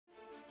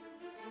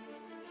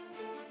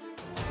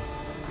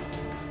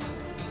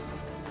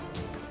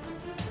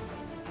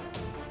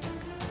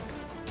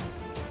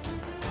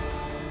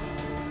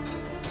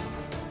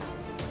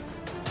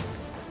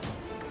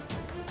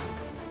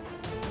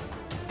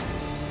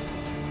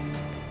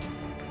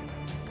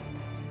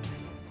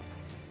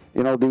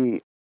You know,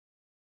 the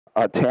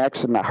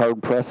attacks and the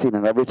hard pressing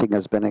and everything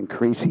has been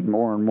increasing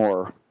more and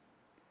more.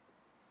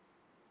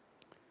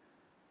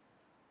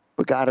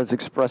 But God is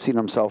expressing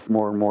himself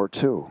more and more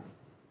too.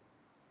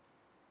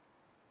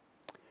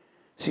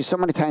 See, so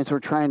many times we're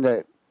trying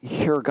to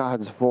hear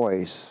God's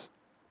voice.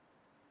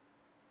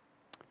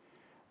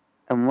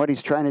 And what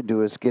he's trying to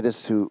do is get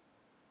us to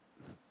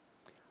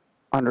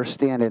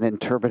understand and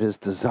interpret his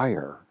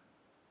desire.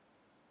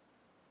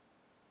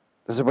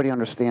 Does everybody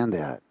understand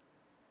that?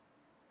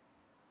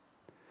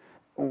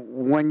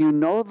 When you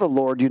know the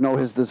Lord, you know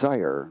his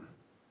desire.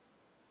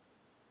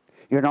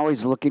 You're not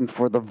always looking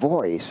for the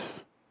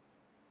voice.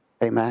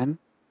 Amen?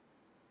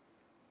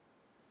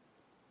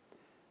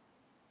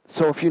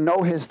 So if you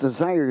know his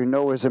desire, you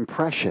know his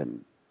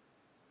impression.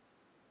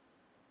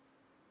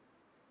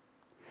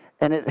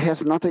 And it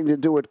has nothing to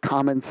do with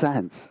common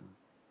sense.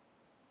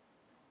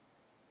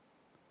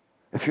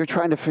 If you're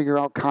trying to figure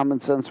out common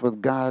sense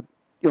with God,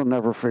 you'll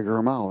never figure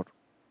him out.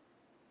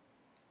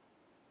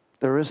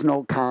 There is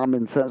no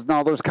common sense.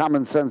 Now, there's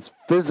common sense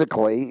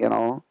physically, you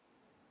know.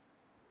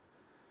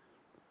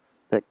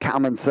 That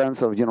common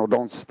sense of, you know,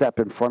 don't step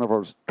in front of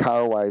a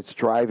car while it's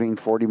driving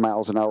 40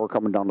 miles an hour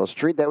coming down the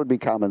street. That would be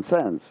common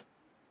sense.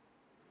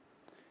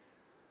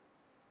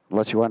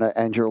 Unless you want to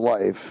end your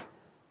life.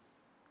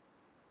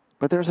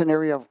 But there's an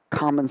area of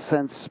common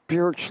sense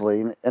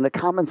spiritually, and the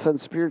common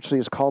sense spiritually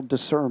is called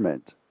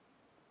discernment.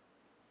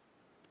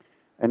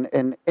 And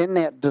in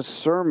that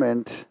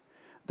discernment,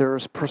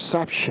 there's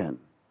perception.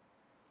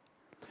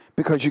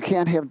 Because you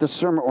can't have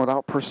discernment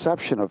without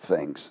perception of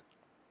things.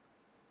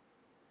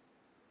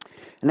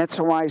 And that's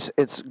why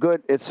it's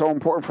good, it's so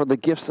important for the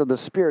gifts of the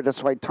Spirit.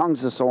 That's why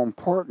tongues is so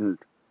important.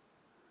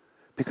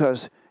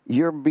 Because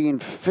you're being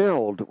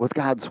filled with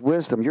God's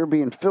wisdom. You're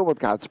being filled with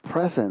God's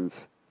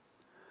presence.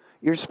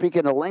 You're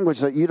speaking a language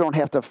that you don't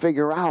have to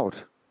figure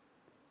out.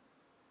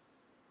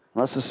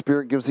 Unless the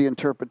Spirit gives the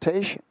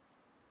interpretation.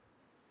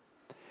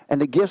 And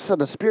the gifts of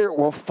the Spirit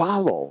will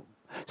follow.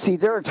 See,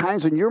 there are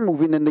times when you're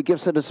moving in the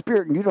gifts of the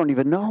Spirit and you don't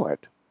even know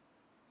it.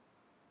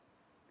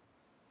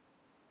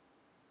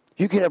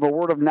 You can have a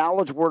word of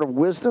knowledge, word of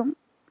wisdom,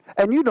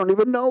 and you don't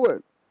even know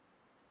it.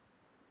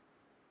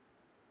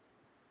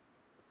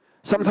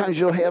 Sometimes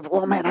you'll have,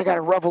 well, man, I got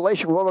a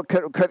revelation. Well,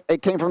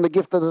 it came from the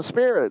gift of the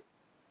Spirit.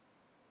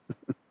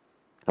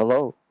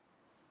 Hello?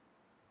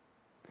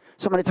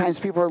 So many times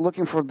people are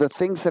looking for the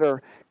things that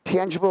are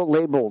tangible,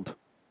 labeled,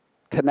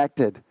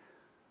 connected,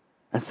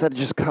 instead of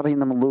just cutting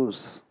them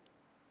loose.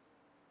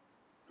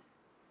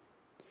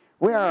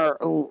 We live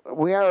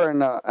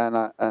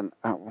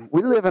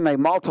in a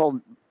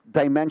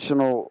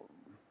multi-dimensional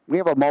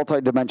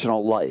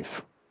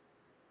life.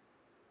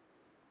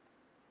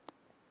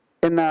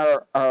 In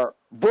our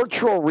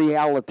virtual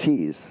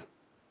realities,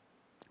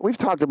 we've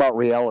talked about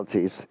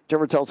realities. Did you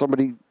ever tell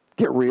somebody,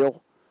 get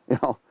real? You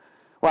know,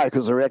 why?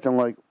 Because they're acting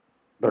like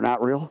they're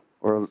not real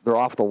or they're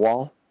off the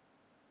wall.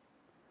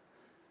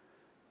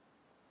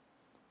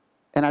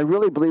 And I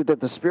really believe that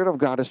the Spirit of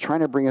God is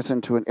trying to bring us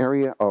into an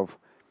area of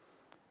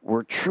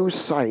where true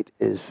sight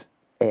is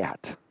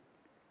at.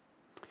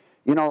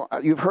 You know,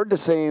 you've heard the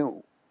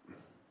saying,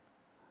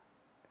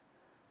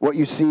 what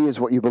you see is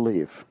what you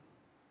believe.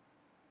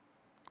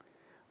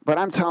 But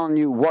I'm telling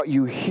you, what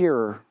you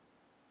hear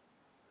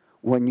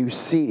when you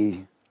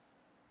see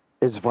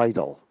is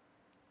vital.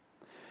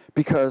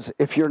 Because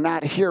if you're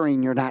not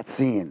hearing, you're not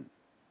seeing.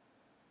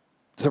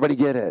 Does everybody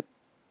get it?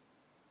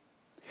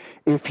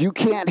 If you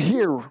can't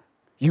hear,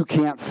 you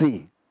can't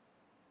see.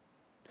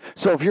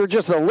 So if you're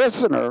just a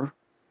listener,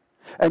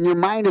 and your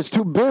mind is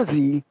too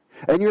busy,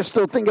 and you're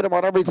still thinking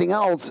about everything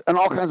else, and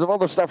all kinds of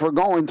other stuff are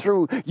going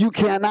through, you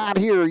cannot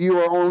hear, you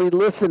are only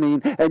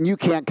listening, and you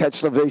can't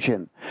catch the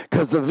vision.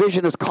 Because the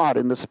vision is caught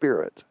in the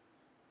Spirit.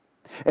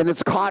 And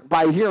it's caught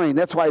by hearing.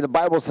 That's why the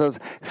Bible says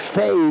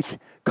faith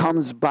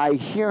comes by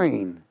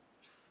hearing.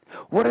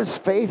 What does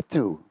faith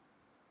do?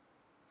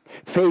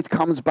 Faith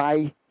comes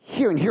by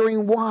hearing.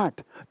 Hearing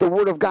what? The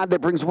Word of God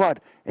that brings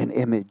what? An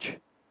image.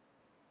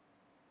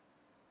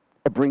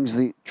 It brings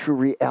the true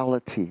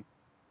reality.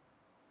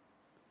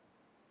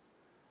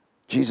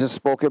 Jesus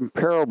spoke in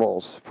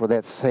parables for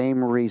that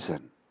same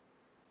reason.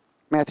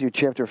 Matthew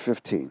chapter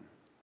 15.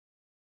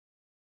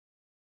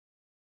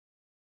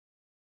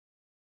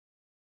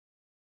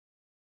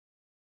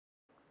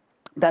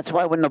 That's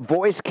why when the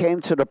voice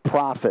came to the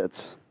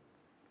prophets,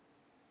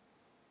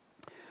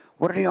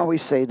 what did he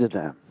always say to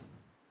them?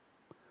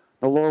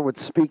 The Lord would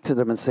speak to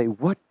them and say,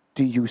 what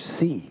do you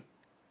see?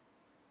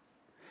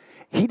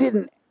 He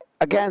didn't,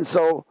 again,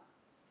 so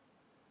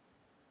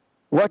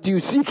what do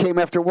you see came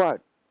after what?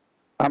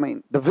 I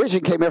mean, the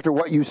vision came after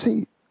what you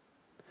see.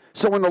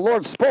 So when the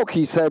Lord spoke,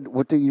 he said,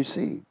 what do you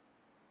see?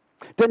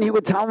 Then he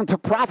would tell them to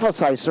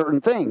prophesy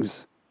certain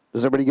things.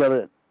 Does everybody get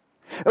it?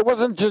 It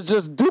wasn't to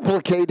just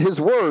duplicate his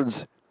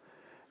words.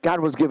 God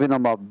was giving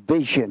them a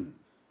vision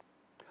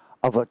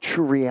of a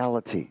true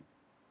reality.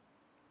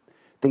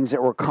 Things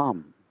that were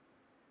come.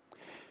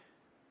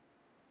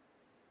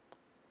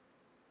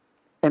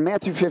 In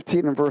Matthew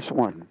 15 and verse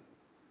 1,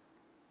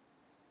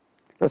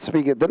 Let's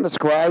speak it. Then the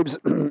scribes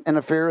and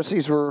the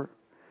Pharisees were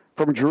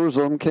from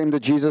Jerusalem came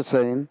to Jesus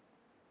saying,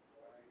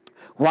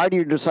 "Why do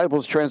your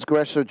disciples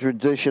transgress the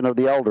tradition of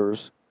the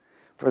elders?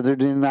 For they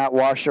do not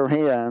wash their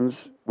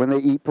hands when they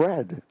eat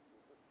bread."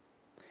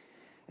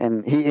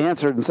 And he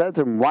answered and said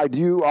to them, "Why do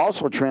you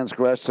also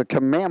transgress the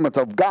commandment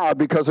of God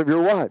because of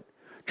your what?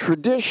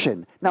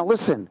 Tradition." Now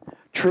listen,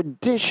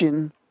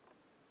 tradition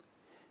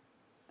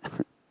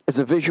is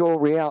a virtual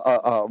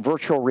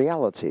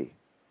reality.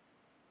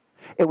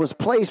 It was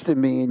placed in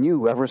me and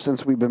you ever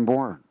since we've been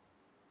born.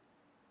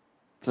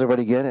 Does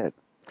everybody get it?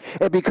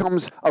 It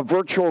becomes a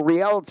virtual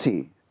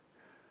reality,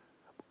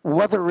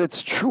 whether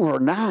it's true or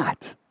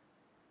not.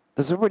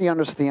 Does everybody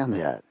understand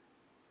that?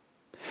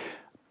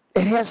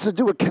 It has to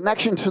do with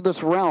connection to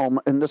this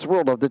realm in this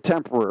world of the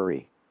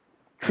temporary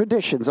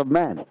traditions of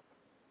men.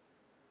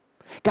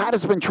 God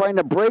has been trying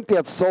to break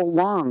that so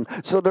long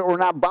so that we're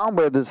not bound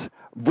by this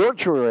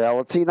virtual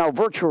reality. Now,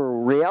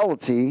 virtual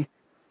reality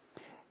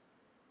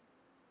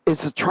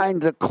is trying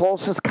the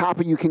closest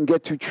copy you can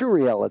get to true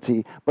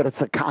reality, but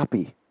it's a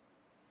copy.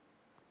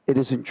 It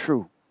isn't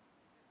true.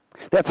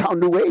 That's how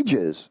New Age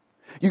is.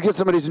 You get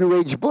some of these New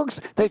Age books,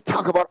 they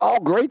talk about all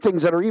great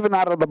things that are even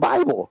out of the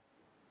Bible.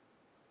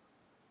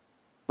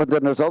 But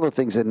then there's other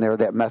things in there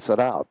that mess it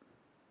up.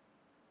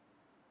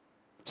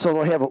 So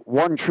they'll have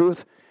one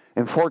truth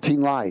and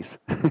 14 lies.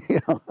 You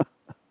know?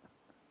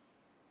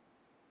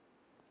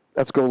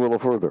 Let's go a little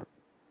further.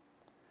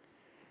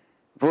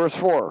 Verse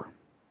 4.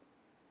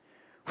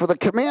 For the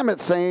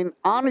commandment saying,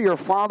 honor your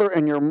father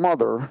and your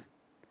mother,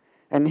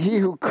 and he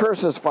who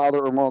curses father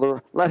or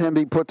mother, let him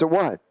be put to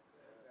what?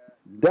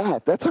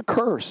 Death. That's a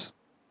curse.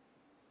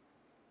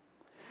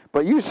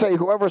 But you say,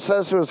 whoever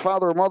says to his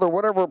father or mother,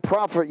 whatever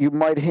profit you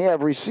might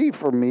have received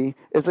from me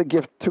is a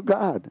gift to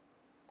God,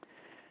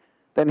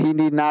 then he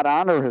need not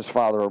honor his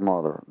father or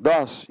mother.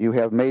 Thus, you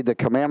have made the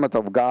commandment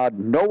of God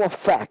no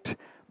effect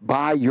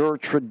by your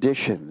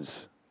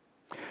traditions.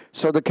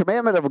 So the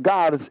commandment of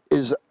God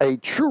is a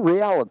true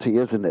reality,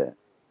 isn't it?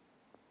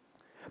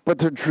 But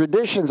the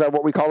traditions are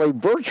what we call a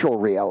virtual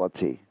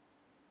reality.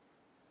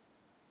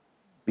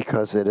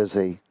 Because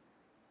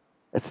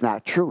it's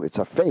not true. It's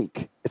a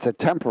fake. It's a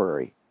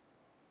temporary.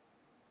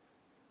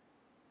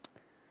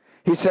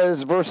 He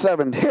says, verse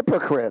 7,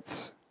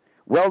 hypocrites,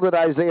 well did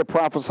Isaiah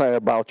prophesy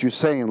about you,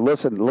 saying,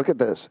 listen, look at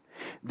this.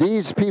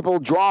 These people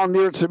draw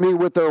near to me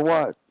with their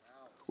what?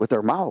 With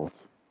their mouth.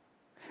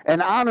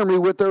 And honor me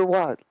with their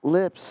what?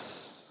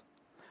 Lips.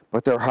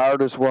 But their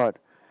heart is what?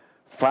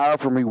 Far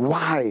from me.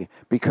 Why?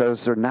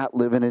 Because they're not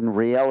living in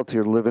reality,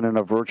 or living in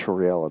a virtual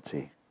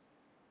reality.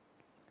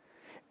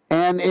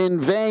 And in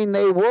vain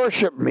they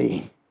worship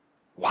me.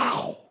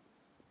 Wow.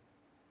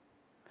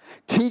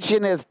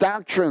 Teaching as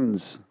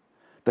doctrines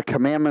the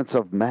commandments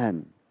of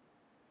men.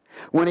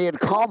 When he had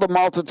called the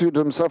multitude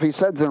to himself, he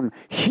said to them,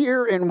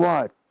 hear and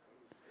what?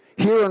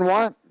 Hear and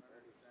what?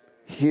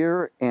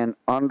 Hear and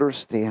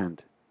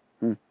understand.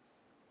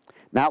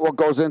 Not what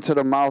goes into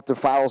the mouth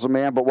defiles a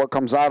man, but what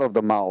comes out of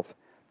the mouth,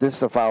 this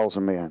defiles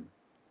a man.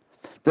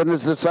 Then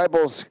his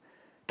disciples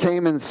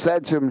came and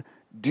said to him,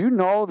 do you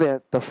know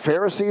that the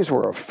Pharisees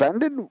were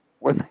offended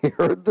when they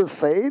heard this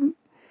saying?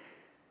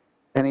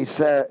 And he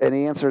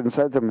answered and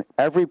said to them,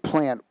 every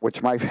plant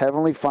which my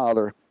heavenly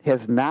Father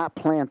has not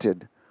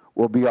planted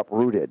will be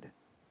uprooted.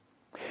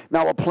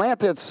 Now a plant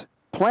that's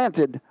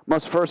planted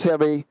must first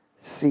have a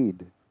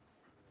seed.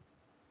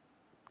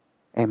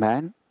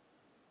 Amen?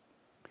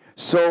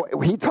 So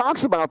he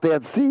talks about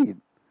that seed.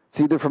 It's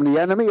either from the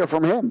enemy or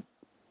from him.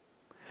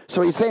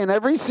 So he's saying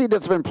every seed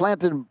that's been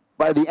planted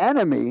by the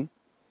enemy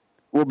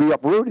will be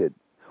uprooted.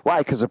 Why?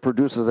 Because it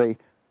produces a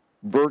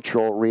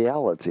virtual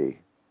reality.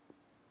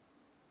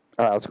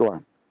 All right, let's go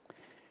on.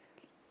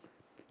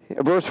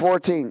 Verse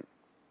 14.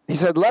 He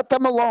said, let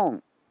them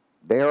alone.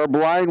 They are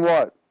blind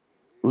what?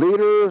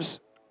 Leaders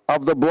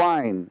of the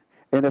blind.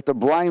 And if the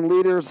blind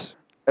leads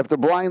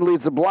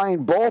the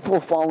blind, both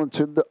will fall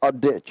into a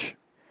ditch.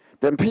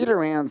 Then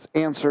Peter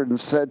answered and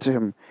said to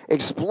him,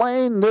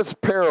 explain this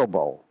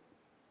parable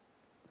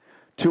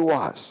to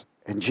us.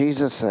 And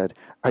Jesus said,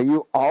 are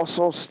you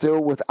also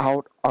still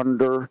without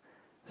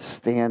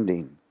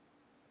understanding?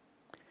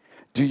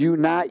 Do you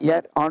not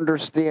yet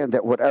understand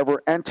that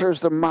whatever enters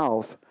the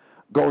mouth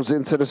goes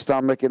into the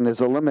stomach and is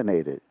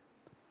eliminated?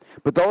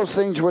 But those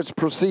things which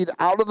proceed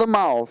out of the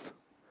mouth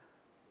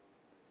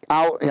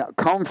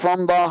come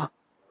from the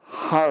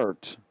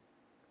heart,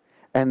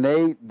 and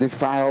they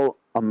defile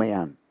a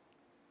man.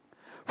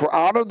 For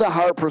out of the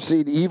heart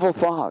proceed evil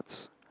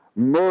thoughts,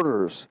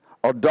 murders,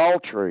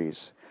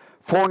 adulteries,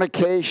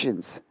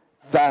 fornications,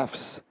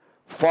 thefts,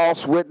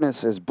 false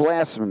witnesses,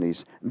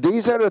 blasphemies.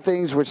 These are the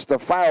things which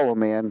defile a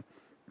man.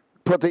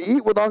 But to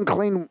eat with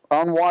unclean,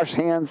 unwashed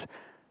hands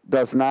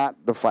does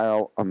not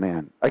defile a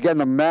man. Again,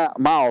 the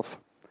mouth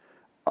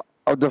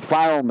of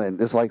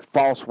defilement is like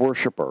false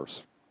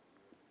worshipers,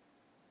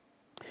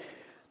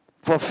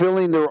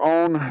 fulfilling their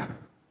own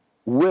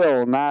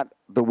will, not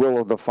the will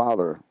of the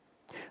Father.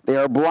 They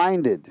are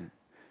blinded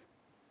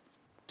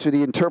to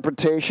the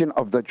interpretation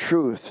of the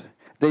truth.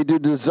 They do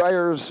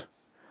desires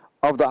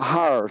of the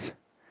heart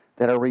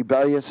that are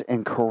rebellious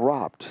and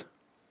corrupt,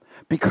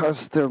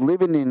 because they're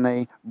living in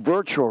a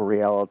virtual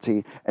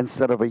reality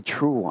instead of a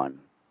true one.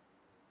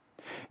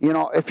 You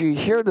know, if you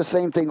hear the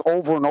same thing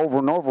over and over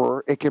and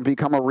over, it can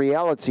become a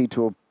reality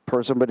to a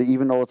person, but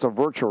even though it's a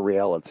virtual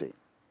reality.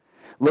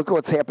 Look at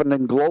what's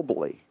happening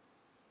globally.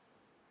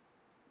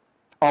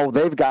 Oh,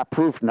 they've got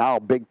proof now,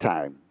 big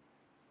time.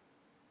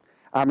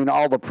 I mean,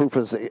 all the proof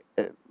is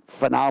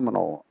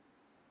phenomenal.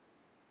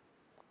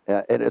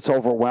 And it's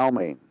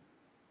overwhelming.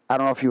 I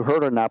don't know if you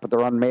heard or not, but they're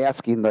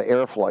unmasking the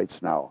air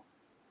flights now.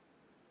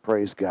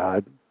 Praise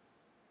God.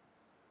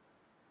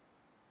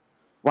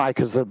 Why?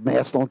 Because the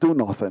masks don't do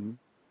nothing.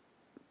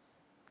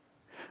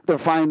 They're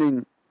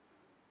finding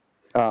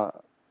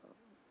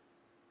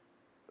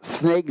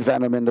snake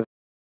venom in the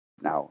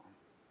now.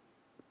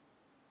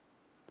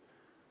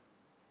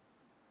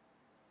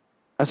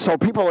 And so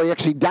people are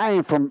actually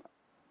dying from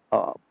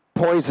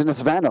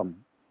poisonous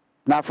venom,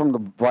 not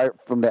from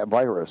that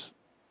virus.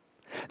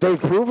 They've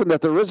proven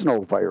that there is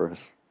no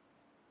virus.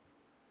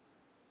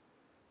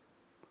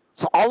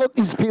 So all of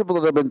these people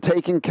that have been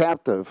taken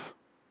captive,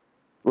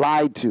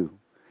 lied to,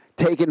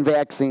 taken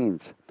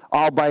vaccines,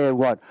 all by a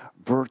what?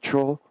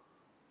 Virtual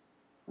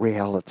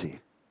reality.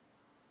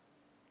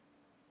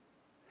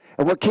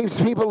 And what keeps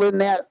people in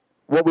that,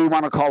 what we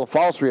want to call a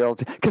false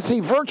reality, because see,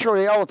 virtual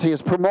reality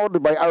is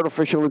promoted by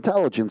artificial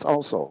intelligence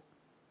also.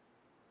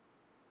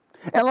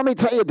 And let me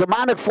tell you,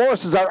 demonic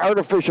forces are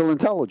artificial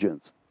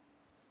intelligence.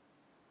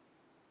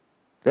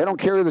 They don't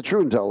carry the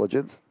true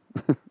intelligence.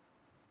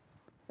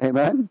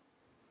 Amen?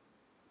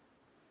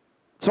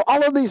 So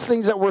all of these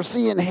things that we're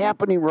seeing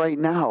happening right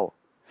now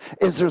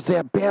is there's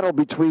that battle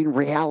between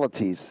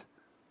realities.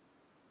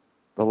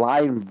 The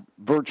lie and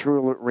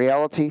virtual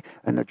reality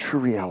and the true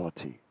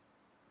reality.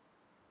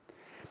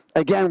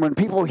 Again, when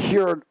people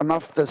hear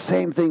enough the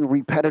same thing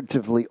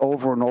repetitively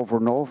over and over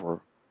and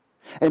over,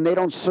 and they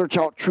don't search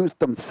out truth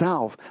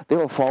themselves, they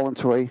will fall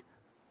into a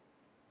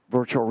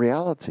virtual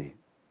reality,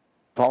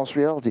 false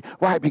reality.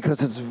 Why?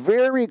 Because it's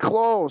very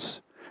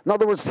close. In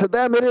other words, to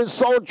them it is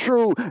so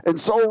true and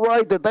so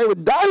right that they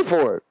would die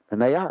for it. And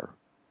they are.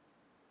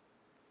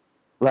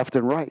 Left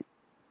and right.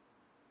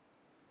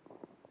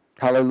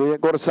 Hallelujah.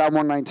 Go to Psalm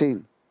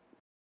 119.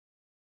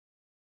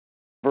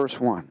 Verse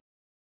 1.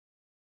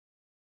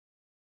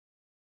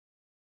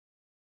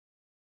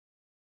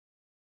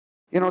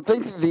 You know,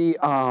 think of the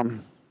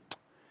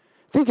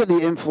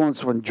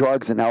influence when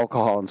drugs and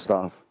alcohol and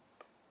stuff.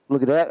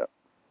 Look at that.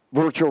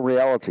 Virtual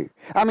reality.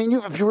 I mean,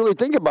 if you really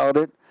think about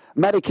it,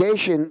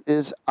 medication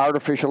is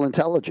artificial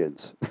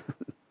intelligence.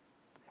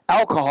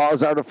 Alcohol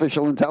is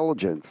artificial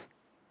intelligence.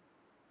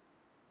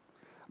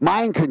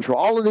 Mind control,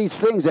 all of these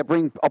things that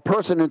bring a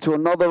person into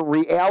another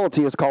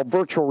reality is called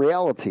virtual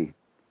reality.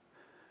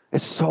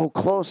 It's so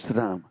close to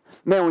them.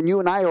 Man, when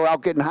you and I were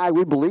out getting high,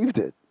 we believed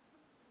it.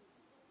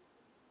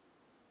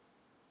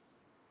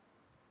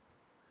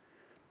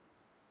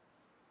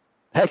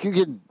 Heck,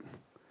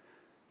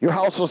 your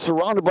house was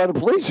surrounded by the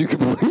police. You can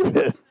believe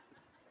it.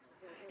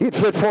 He'd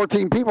fit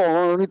 14 people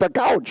underneath the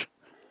couch.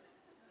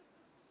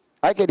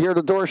 I could hear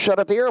the door shut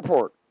at the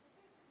airport.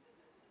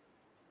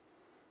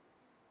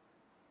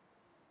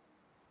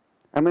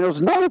 I mean, it was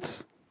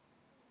nuts.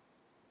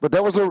 But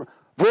that was a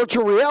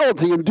virtual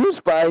reality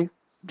induced by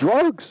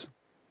drugs.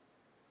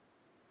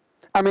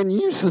 I mean,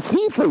 you used to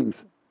see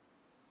things.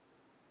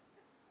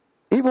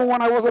 Even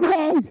when I wasn't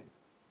high.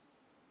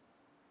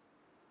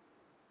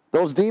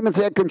 Those demons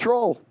had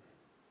control.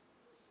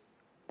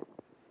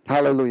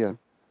 Hallelujah.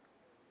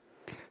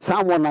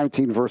 Psalm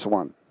 119, verse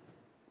 1.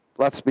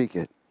 Let's speak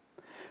it.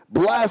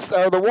 Blessed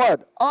are the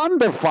what?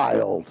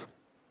 Undefiled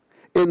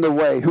in the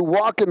way, who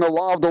walk in the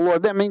law of the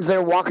Lord. That means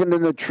they're walking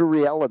in the true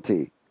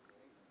reality.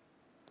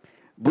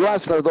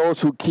 Blessed are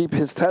those who keep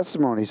his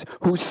testimonies,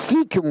 who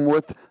seek him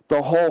with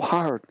the whole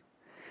heart.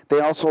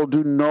 They also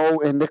do no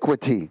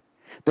iniquity.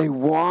 They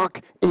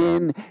walk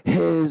in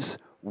his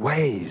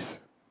ways.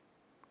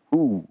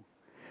 Ooh.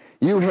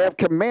 You have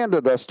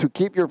commanded us to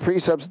keep your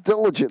precepts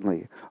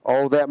diligently.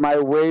 Oh, that my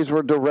ways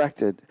were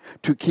directed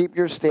to keep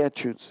your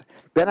statutes.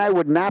 Then I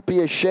would not be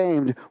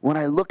ashamed when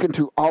I look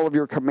into all of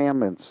your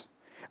commandments.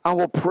 I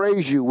will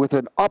praise you with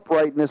an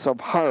uprightness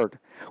of heart.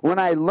 When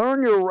I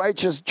learn your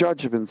righteous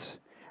judgments,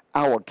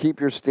 I will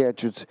keep your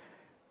statutes.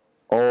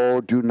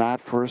 Oh, do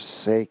not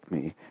forsake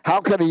me.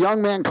 How can a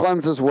young man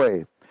cleanse his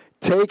way?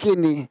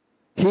 Taking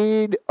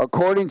heed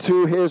according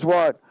to his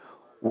what?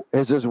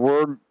 Is his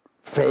word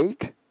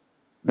fake?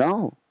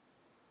 No.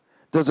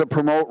 Does it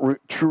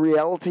promote true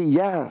reality?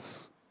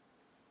 Yes.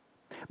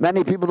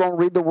 Many people don't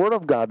read the Word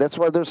of God. That's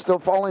why they're still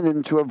falling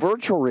into a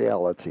virtual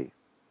reality.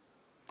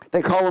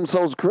 They call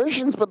themselves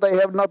Christians, but they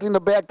have nothing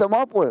to back them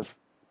up with.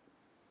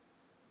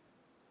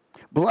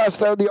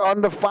 Blessed are the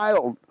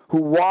undefiled,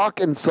 who walk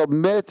and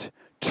submit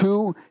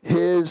to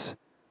his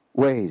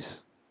ways.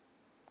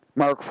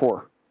 Mark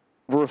 4,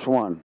 verse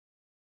 1.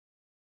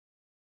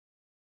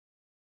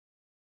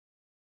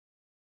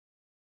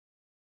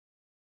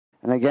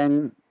 And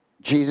again,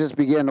 Jesus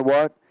began to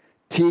what?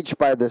 Teach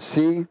by the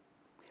sea,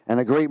 and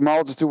a great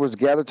multitude was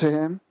gathered to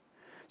him.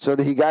 So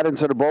that he got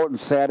into the boat and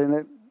sat in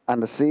it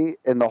on the sea,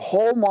 and the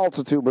whole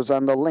multitude was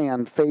on the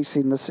land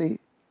facing the sea.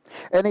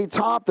 And he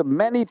taught them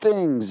many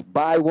things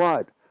by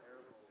what?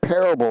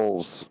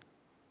 Parables.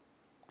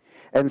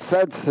 And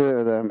said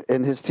to them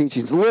in his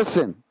teachings,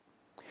 listen,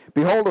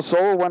 behold, a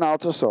sower went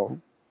out to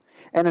sow.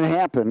 And it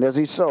happened as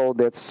he sowed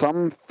that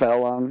some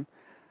fell on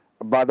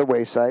by the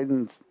wayside,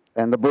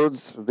 and the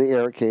birds of the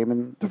air came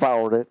and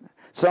devoured it.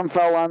 Some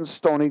fell on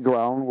stony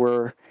ground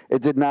where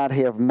it did not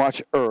have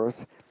much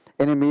earth,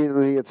 and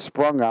immediately it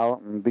sprung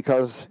out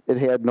because it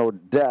had no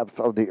depth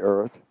of the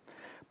earth.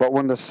 But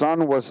when the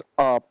sun was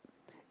up,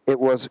 it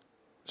was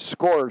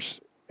scorched,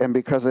 and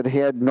because it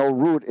had no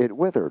root, it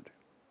withered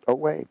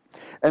away.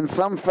 And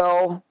some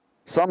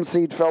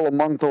seed fell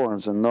among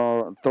thorns, and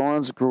the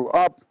thorns grew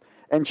up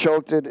and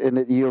choked it, and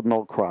it yielded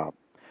no crop.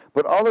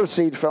 But other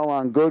seed fell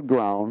on good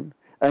ground,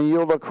 and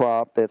yielded a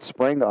crop that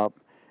sprang up,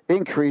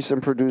 increased,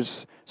 and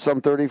produced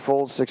some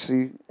 30-fold,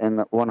 60, and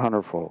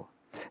 100-fold.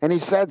 And he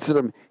said to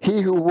them,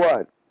 he who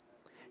what?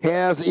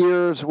 Has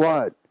ears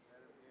what?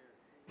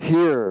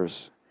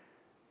 Hears.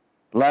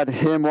 Let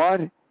him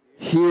what?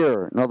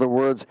 Hear. In other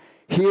words,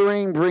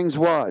 hearing brings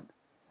what?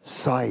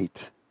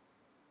 Sight.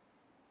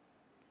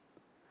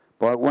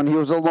 But when he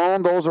was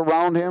alone, those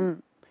around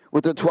him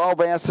with the 12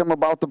 asked him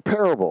about the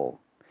parable.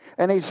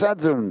 And he said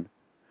to them,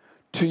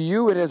 to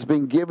you it has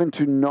been given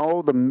to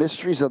know the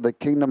mysteries of the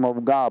kingdom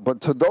of God.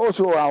 But to those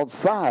who are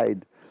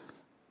outside,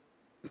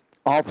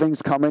 all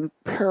things come in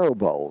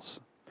parables,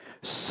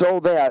 so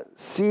that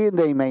seeing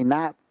they may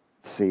not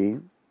see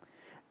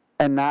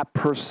and not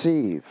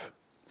perceive.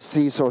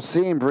 See, so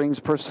seeing brings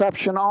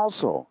perception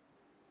also.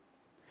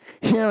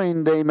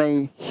 Hearing they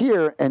may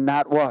hear and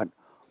not what?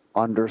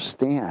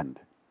 Understand.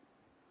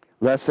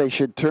 Lest they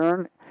should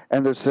turn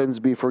and their sins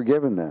be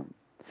forgiven them.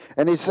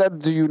 And he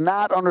said, do you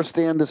not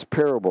understand this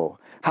parable?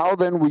 How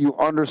then will you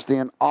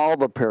understand all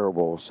the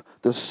parables?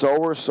 The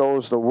sower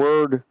sows the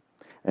word,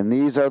 and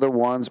these are the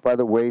ones by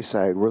the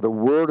wayside where the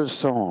word is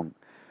sown.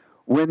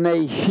 When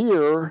they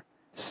hear,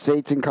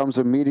 Satan comes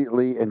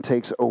immediately and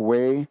takes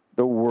away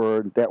the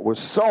word that was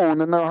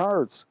sown in their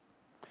hearts.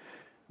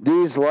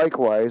 These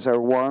likewise are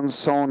ones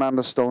sown on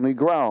the stony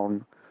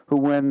ground, who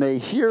when they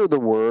hear the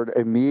word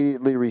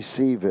immediately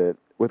receive it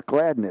with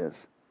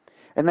gladness.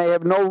 And they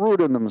have no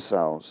root in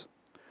themselves,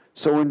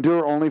 so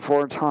endure only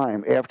for a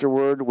time.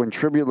 Afterward, when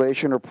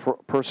tribulation or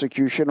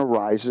persecution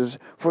arises,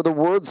 for the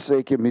word's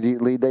sake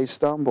immediately they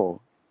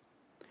stumble.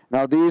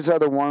 Now these are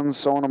the ones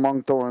sown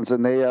among thorns,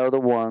 and they are the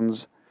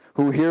ones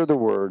who hear the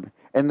word,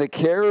 and the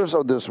cares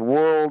of this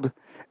world,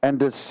 and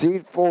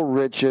deceitful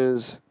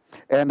riches,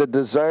 and the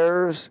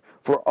desires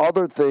for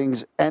other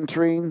things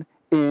entering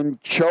in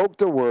choke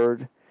the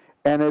word,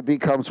 and it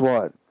becomes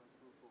what?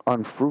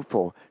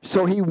 Unfruitful.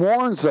 So he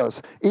warns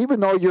us,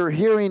 even though you're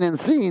hearing and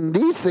seeing,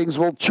 these things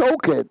will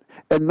choke it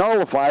and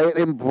nullify it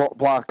and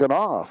block it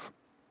off.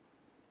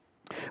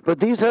 But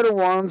these are the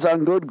ones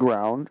on good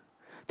ground,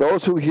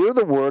 those who hear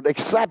the word,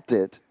 accept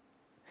it,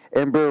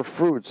 and bear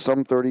fruit,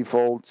 some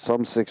 30-fold,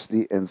 some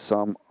 60, and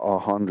some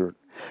 100.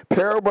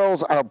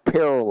 Parables are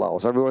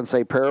parallels. Everyone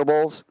say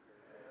parables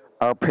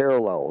are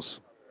parallels.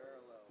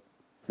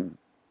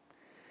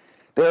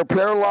 They are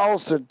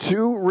parallels to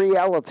two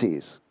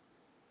realities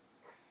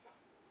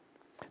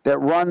that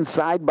run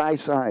side by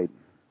side.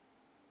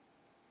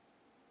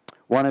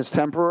 One is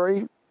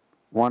temporary,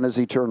 one is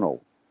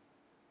eternal.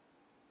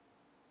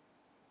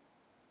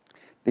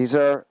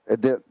 There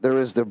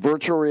is the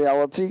virtual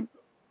reality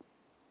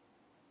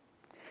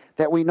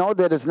that we know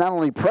that is not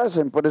only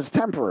present, but is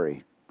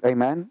temporary.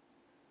 Amen?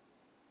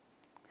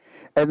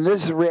 And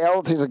these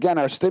realities, again,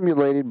 are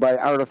stimulated by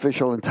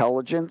artificial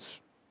intelligence,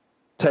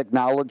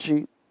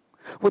 technology,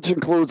 which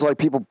includes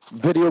like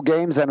video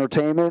games,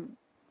 entertainment,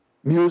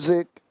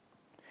 music,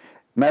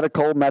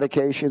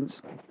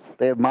 medications.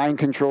 They have mind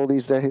control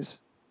these days.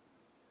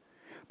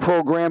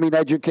 Programming,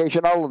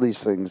 education, all of these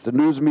things. The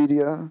news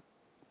media.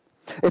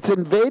 It's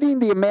invading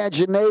the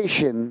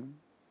imagination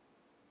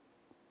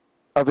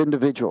of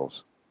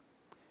individuals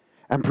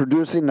and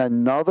producing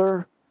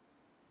another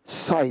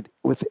sight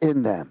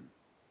within them.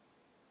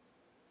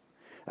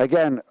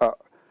 Again,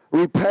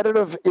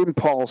 repetitive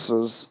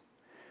impulses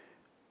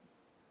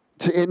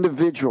to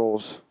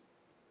individuals,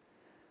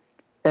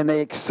 and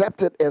they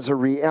accept it as a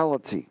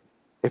reality.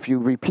 If you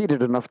repeat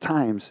it enough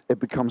times, it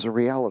becomes a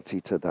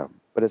reality to them.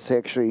 But it's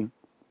actually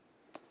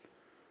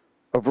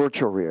a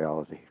virtual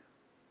reality.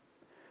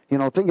 You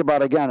know, think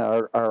about, again,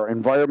 our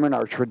environment,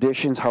 our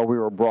traditions, how we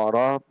were brought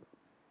up,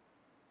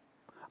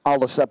 all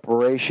the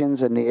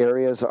separations in the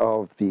areas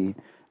of the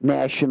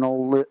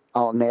national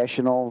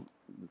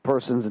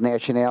person's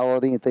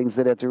nationality and things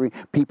that have to read,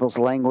 people's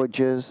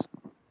languages.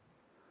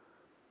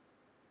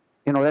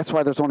 You know, that's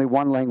why there's only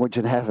one language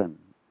in heaven.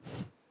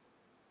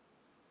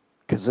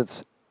 Because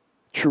it's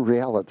true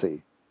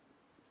reality.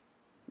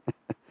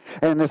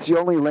 And it's the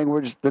only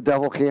language the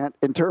devil can't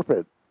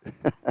interpret.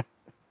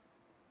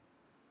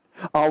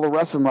 All the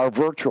rest of them are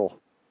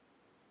virtual.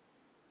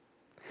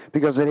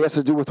 Because it has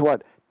to do with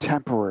what?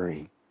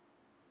 Temporary.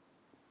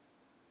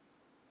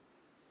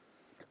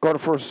 Go to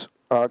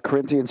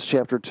Corinthians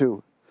chapter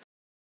 2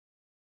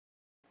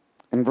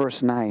 and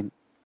verse 9.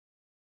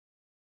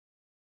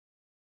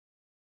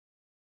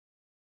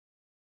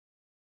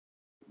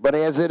 But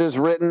as it is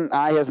written,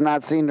 eye has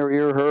not seen nor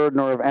ear heard,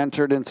 nor have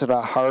entered into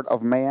the heart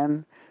of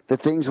man the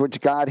things which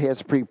God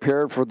has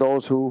prepared for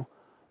those who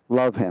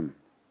love him.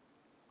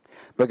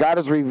 But God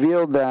has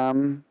revealed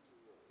them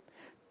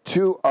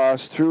to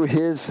us through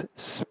his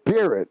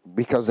Spirit,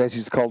 because as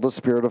he's called the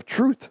Spirit of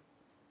truth.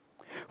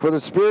 For the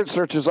Spirit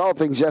searches all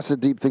things, yes, the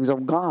deep things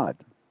of God.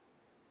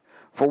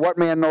 For what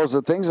man knows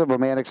the things of a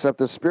man except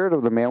the Spirit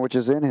of the man which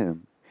is in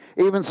him?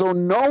 Even so,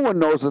 no one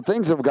knows the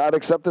things of God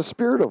except the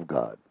Spirit of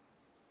God.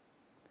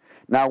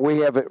 Now we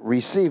have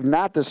received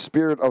not the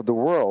spirit of the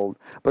world,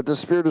 but the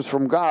Spirit is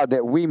from God,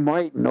 that we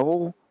might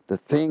know the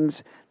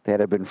things that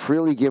have been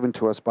freely given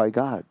to us by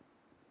God.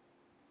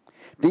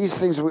 These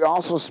things we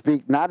also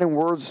speak, not in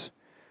words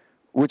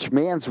which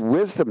man's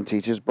wisdom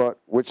teaches, but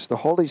which the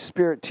Holy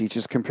Spirit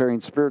teaches, comparing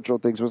spiritual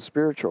things with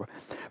spiritual.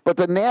 But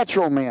the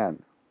natural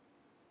man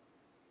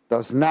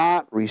does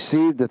not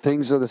receive the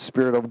things of the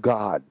Spirit of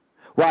God.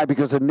 Why?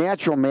 Because the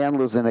natural man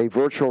lives in a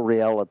virtual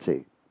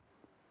reality,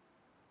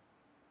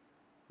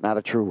 not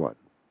a true one.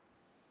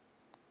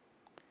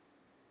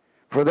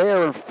 For they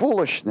are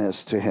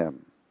foolishness to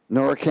him,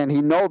 nor can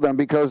he know them,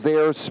 because they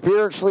are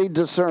spiritually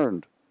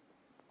discerned.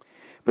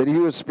 But he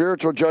who is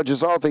spiritual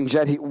judges all things,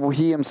 yet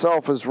he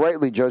himself is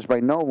rightly judged by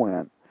no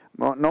one.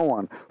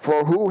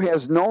 For who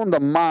has known the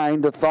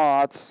mind, the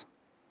thoughts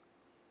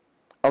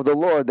of the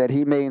Lord, that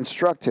he may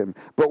instruct him?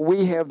 But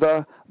we have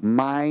the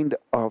mind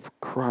of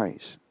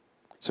Christ.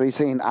 So he's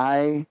saying,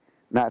 eye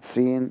not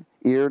seeing,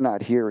 ear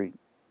not hearing,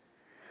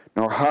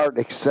 nor heart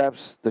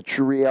accepts the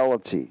true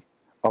reality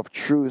of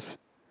truth.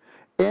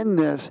 In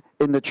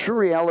the true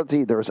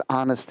reality, there is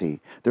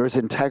honesty, there is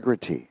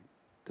integrity.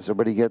 Does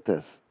everybody get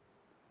this?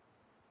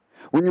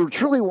 When you're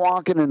truly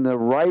walking in the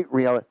right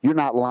reality, you're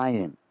not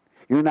lying.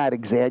 You're not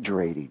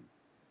exaggerating.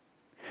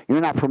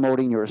 You're not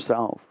promoting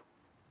yourself.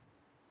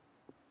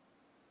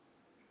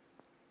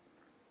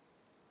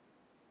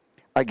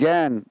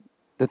 Again,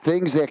 the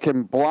things that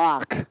can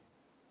block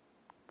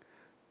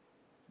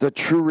the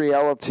true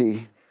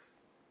reality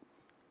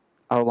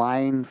are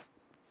lying,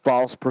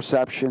 false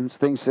perceptions,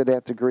 things to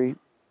that degree.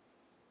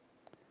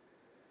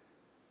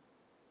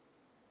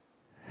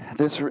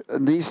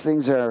 These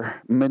things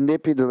are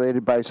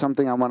manipulated by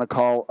something I want to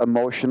call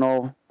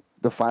emotional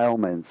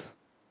defilements.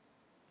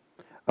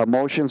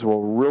 Emotions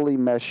will really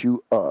mess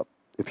you up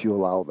if you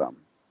allow them.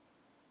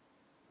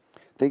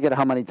 Think of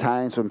how many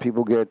times when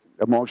people get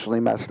emotionally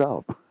messed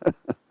up.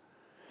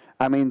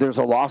 I mean, there's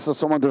a loss of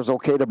someone, there's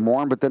okay to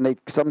mourn, but then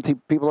some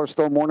people are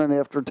still mourning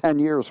after 10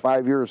 years,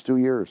 5 years, 2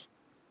 years.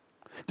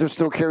 They're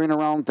still carrying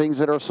around things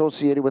that are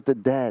associated with the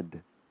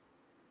dead.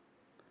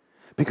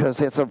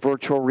 Because it's a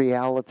virtual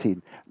reality,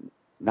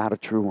 not a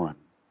true one.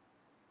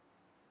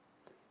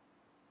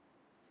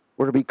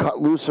 We're to be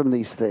cut loose from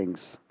these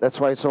things. That's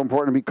why it's so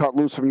important to be cut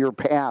loose from your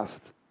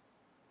past.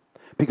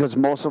 Because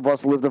most of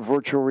us lived a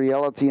virtual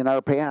reality in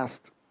our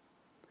past.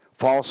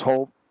 False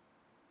hope.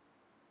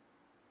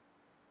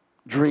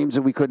 Dreams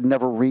that we could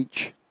never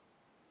reach.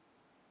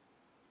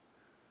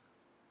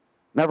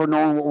 Never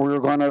knowing what we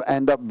were going to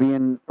end up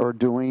being or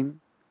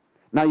doing.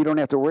 Now you don't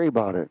have to worry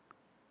about it.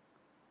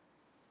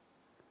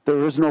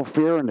 There is no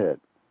fear in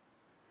it.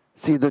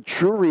 See, the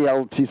true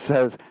reality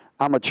says,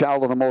 I'm a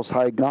child of the Most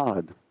High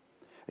God.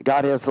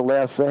 God has the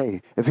last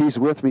say. If he's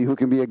with me, who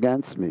can be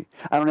against me?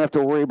 I don't have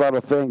to worry about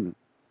a thing.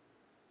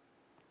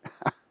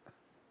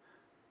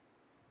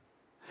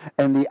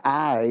 And the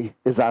I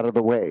is out of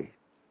the way.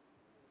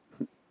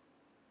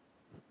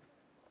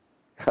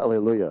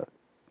 Hallelujah.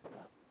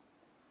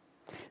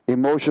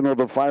 Emotional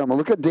defilement.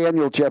 Look at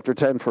Daniel chapter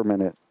 10 for a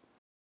minute.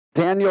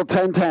 Daniel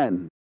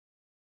 10:10.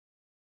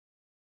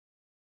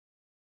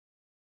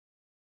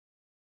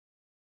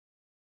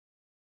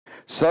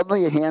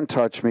 Suddenly a hand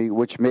touched me,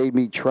 which made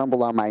me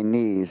tremble on my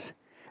knees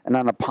and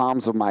on the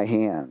palms of my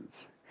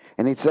hands.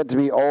 And he said to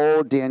me,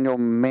 O Daniel,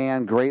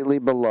 man greatly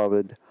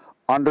beloved,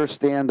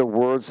 understand the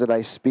words that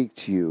I speak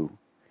to you,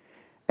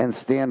 and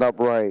stand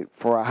upright,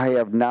 for I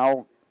have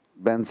now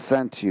been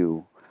sent to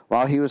you.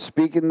 While he was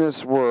speaking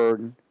this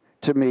word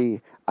to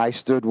me, I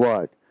stood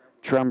what?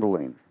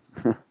 Trembling.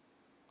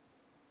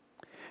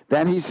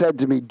 Then he said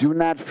to me, do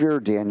not fear,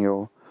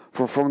 Daniel,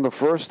 for from the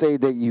first day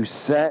that you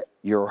set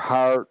your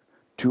heart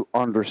to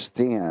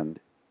understand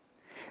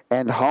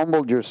and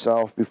humbled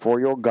yourself before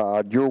your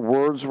God, your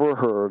words were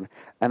heard,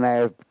 and I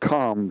have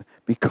come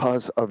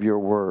because of your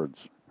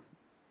words.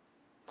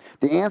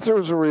 The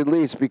answers were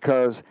released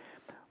because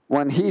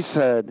when he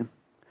said,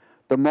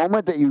 the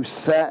moment that you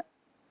set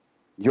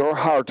your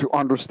heart to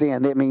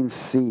understand, it means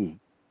see.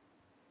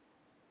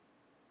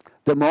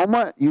 The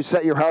moment you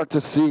set your heart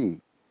to see.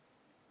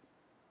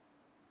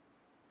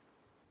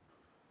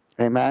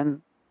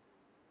 Amen?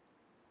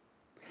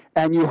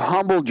 And you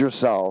humbled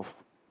yourself.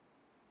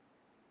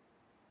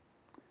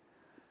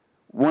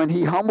 When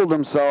he humbled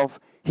himself,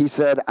 he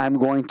said, I'm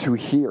going to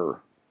hear.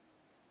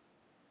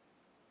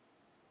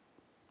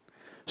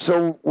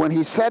 So when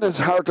he set his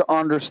heart to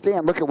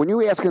understand, look at when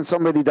you're asking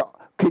somebody to,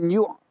 can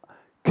you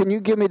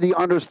give me the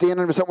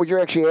understanding of something? What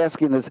you're actually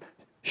asking is,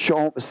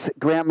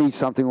 grant me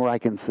something where I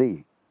can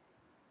see.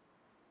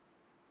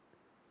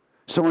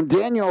 So when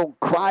Daniel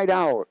cried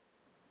out,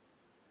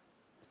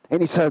 and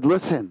he said,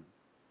 listen,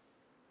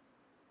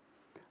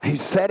 he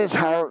set his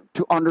heart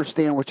to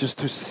understand, which is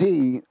to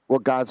see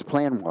what God's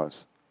plan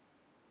was.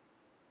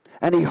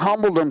 And he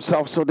humbled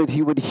himself so that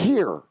he would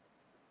hear.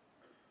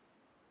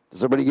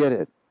 Does everybody get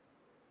it?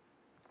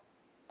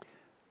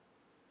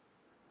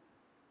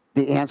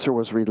 The answer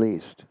was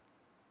released.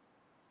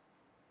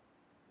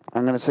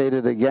 I'm going to say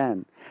it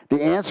again.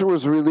 The answer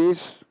was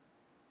released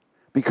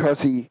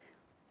because he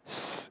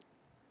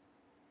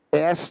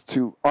asked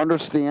to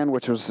understand,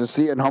 which was to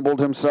see, and humbled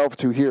himself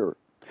to hear.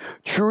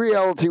 True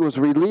reality was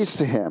released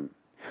to him.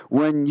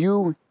 When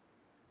you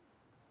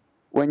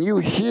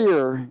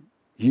hear,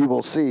 you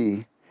will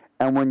see,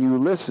 and when you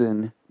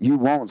listen, you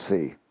won't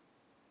see.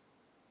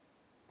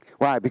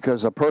 Why?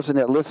 Because a person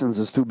that listens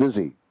is too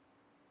busy.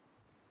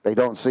 They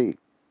don't see.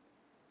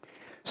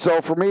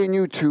 So for me and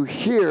you to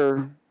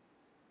hear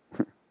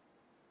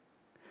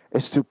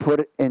is to put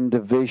it into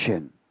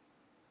vision.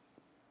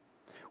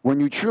 When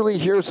you truly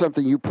hear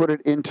something, you put it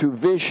into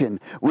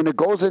vision. When it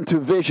goes into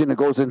vision, it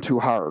goes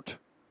into heart.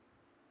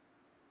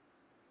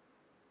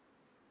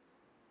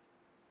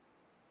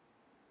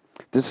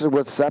 This is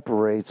what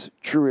separates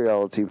true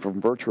reality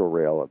from virtual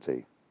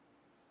reality.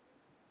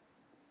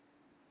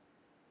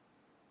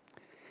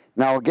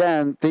 Now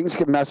again, things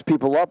can mess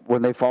people up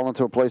when they fall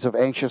into a place of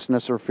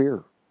anxiousness or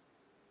fear.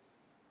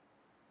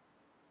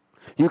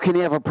 You can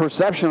have a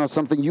perception of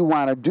something you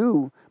want to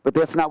do, but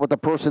that's not what the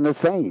person is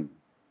saying.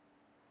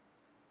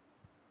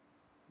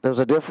 There's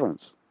a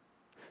difference.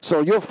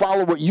 So you'll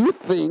follow what you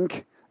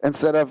think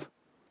instead of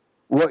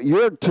what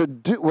you're to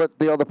do, what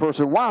the other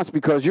person wants,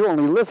 because you're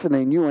only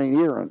listening, you ain't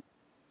hearing.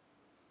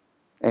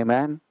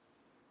 Amen?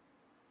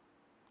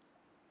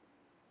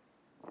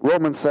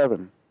 Romans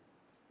 7.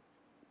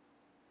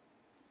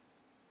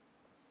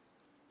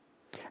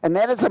 And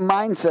that is a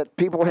mindset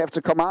people have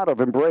to come out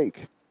of and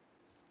break.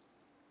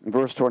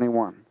 Verse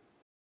 21.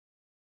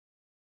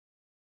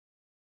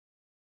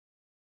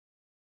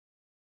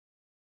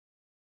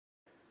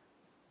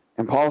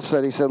 And Paul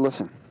said, he said,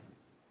 listen,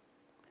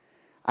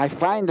 I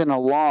find in a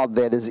law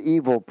that is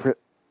evil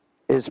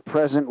is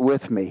present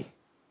with me,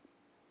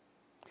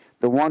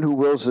 the one who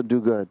wills to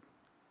do good.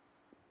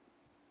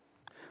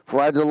 For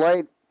I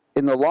delight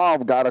in the law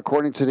of God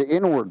according to the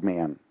inward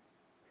man,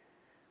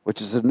 which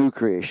is the new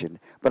creation.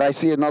 But I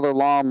see another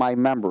law in my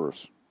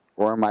members,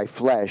 or in my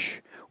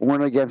flesh,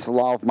 warring against the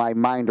law of my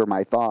mind or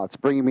my thoughts,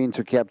 bringing me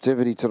into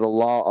captivity to the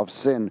law of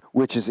sin,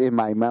 which is in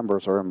my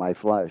members or in my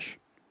flesh.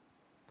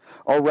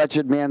 O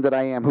wretched man that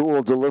I am, who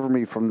will deliver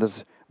me from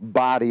this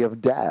body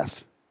of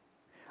death?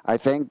 I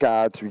thank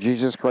God through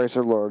Jesus Christ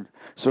our Lord.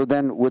 So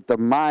then with the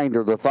mind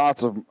or the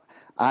thoughts of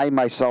I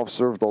myself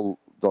serve the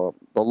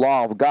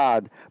law of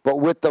God,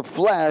 but with the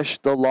flesh,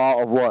 the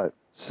law of what?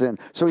 Sin.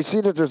 So we see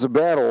that there's a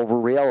battle over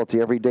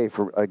reality every day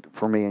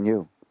for me and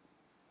you.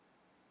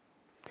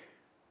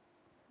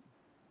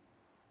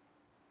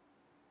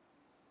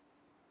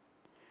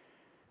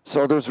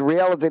 So there's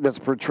reality that's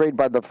portrayed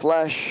by the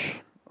flesh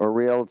or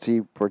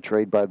reality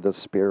portrayed by the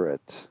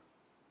spirit.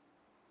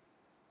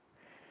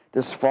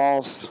 This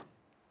false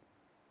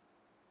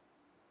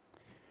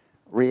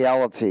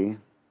reality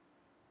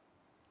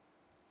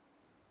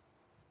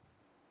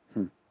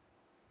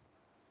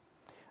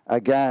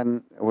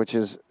again, which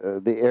is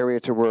the area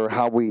to where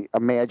how we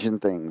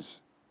imagine things.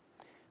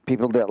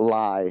 People that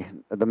lie,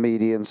 the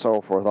media and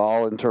so forth,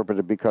 all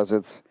interpreted because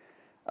it's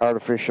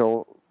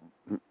artificial,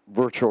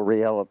 virtual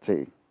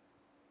reality.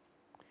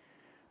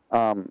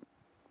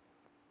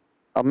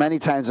 Many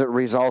times it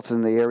results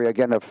in the area,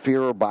 again, of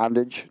fear or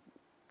bondage.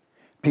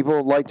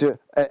 People like to,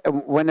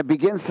 when it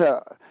begins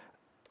to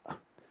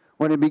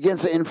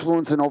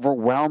influence and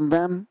overwhelm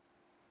them,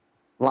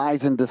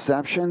 lies and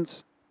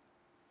deceptions,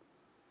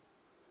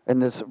 in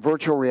this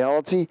virtual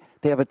reality,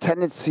 they have a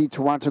tendency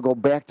to want to go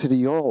back to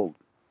the old.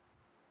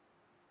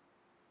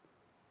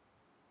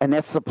 And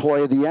that's the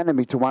ploy of the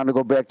enemy, to want to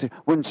go back to,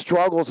 when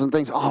struggles and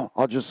things,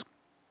 I'll just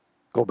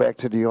go back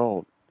to the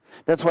old.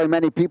 That's why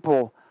many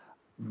people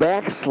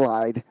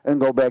backslide and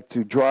go back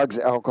to drugs,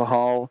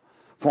 alcohol,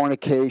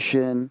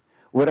 fornication,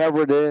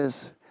 whatever it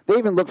is. They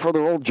even look for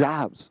their old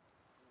jobs.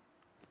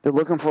 They're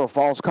looking for a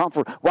false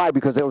comfort. Why?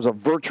 Because it was a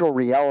virtual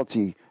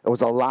reality. It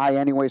was a lie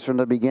anyways from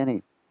the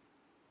beginning.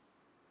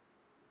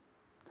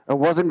 It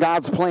wasn't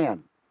God's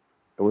plan.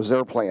 It was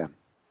their plan.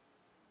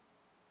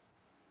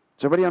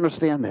 Does everybody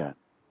understand that?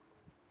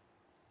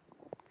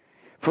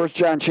 1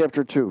 John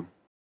chapter 2,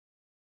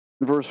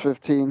 verse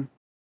 15.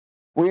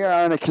 We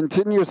are in a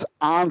continuous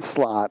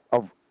onslaught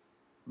of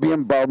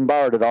being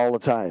bombarded all the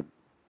time.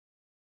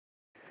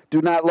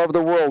 Do not love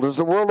the world. Is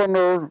the world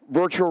under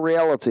virtual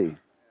reality?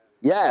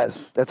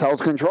 Yes, that's how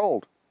it's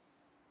controlled.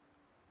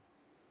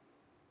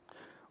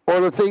 Or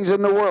the things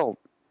in the world.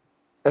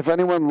 If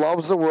anyone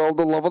loves the world,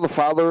 the love of the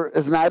Father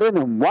is not in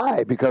him.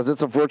 Why? Because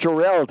it's a virtual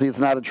reality. It's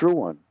not a true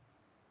one.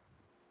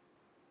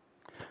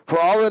 For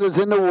all that is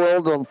in the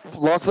world, the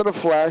lust of the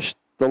flesh,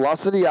 the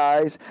lust of the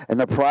eyes, and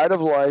the pride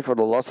of life, or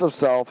the lust of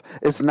self,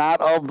 is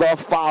not of the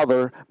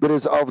Father, but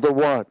is of the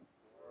what?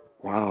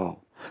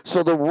 Wow.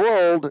 So the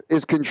world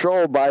is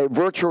controlled by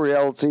virtual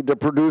reality that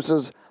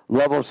produces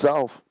love of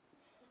self.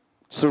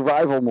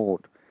 Survival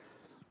mode.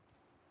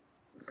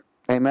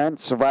 Amen?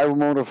 Survival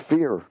mode of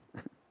fear.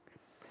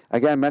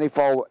 Again, many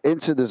fall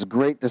into this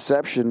great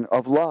deception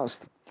of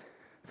lust,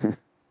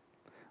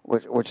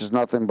 which is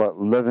nothing but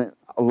living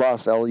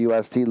lust,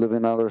 L-U-S-T,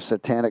 living under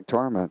satanic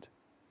torment.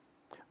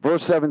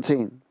 Verse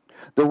 17,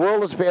 the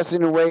world is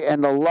passing away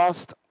and the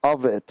lust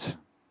of it,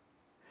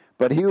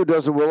 but he who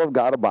does the will of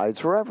God abides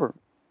forever.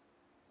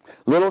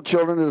 Little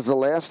children, it is the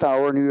last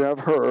hour, and you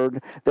have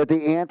heard that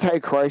the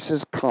Antichrist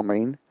is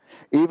coming.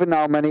 Even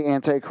now many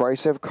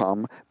Antichrists have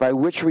come, by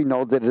which we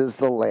know that it is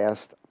the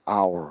last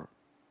hour.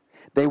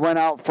 They went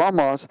out from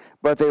us,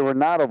 but they were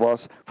not of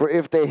us. For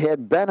if they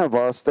had been of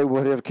us, they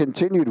would have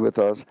continued with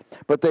us.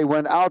 But they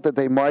went out that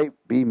they might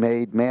be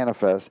made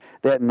manifest,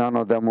 that none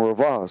of them were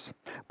of us.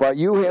 But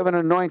you have an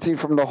anointing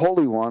from the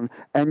Holy One,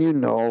 and you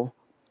know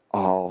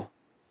all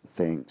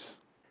things.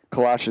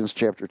 Colossians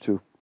chapter 2.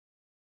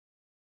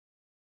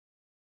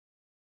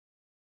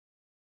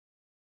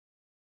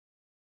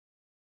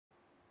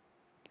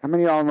 How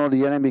many of y'all know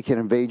the enemy can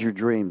invade your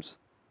dreams?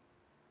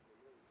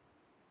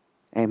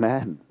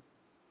 Amen.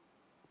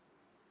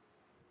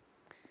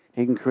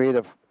 He can create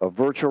a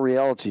virtual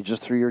reality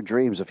just through your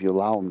dreams if you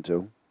allow him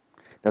to.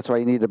 That's why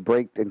you need to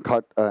break and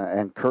cut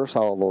and curse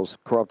all those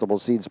corruptible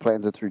seeds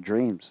planted through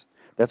dreams.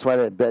 That's why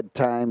that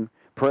bedtime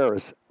prayer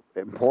is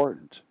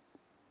important.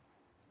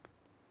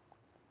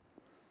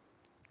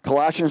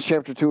 Colossians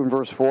chapter 2 and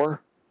verse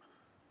 4.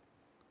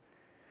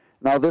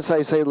 Now this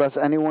I say, lest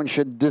anyone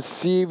should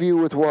deceive you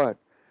with what?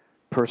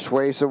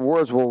 Persuasive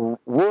words. Well,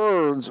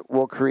 words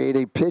will create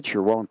a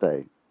picture, won't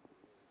they?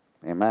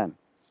 Amen.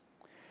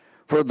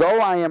 For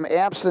though I am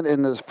absent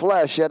in this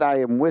flesh, yet I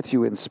am with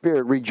you in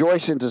spirit,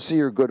 rejoicing to see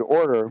your good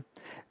order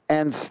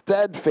and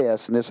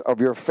steadfastness of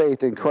your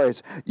faith in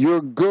Christ. Your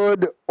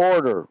good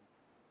order.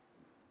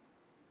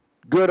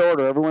 Good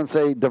order. Everyone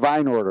say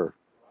divine order.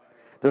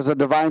 There's a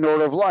divine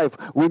order of life.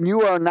 When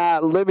you are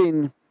not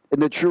living in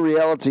the true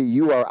reality,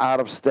 you are out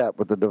of step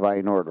with the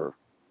divine order.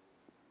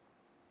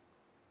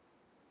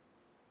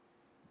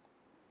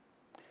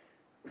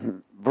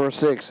 Verse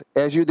 6,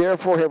 as you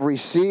therefore have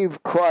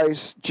received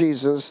Christ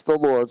Jesus the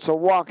Lord, so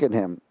walk in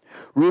him,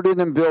 rooted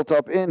and built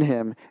up in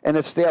him, and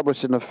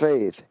established in the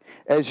faith,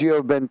 as you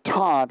have been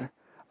taught,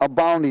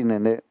 abounding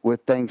in it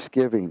with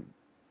thanksgiving.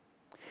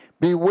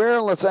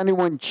 Beware lest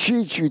anyone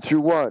cheat you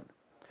through what?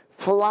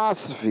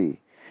 Philosophy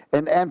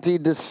and empty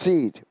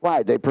deceit.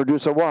 Why? They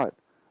produce a what?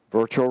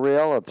 Virtual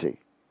reality.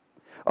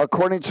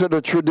 According to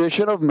the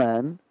tradition of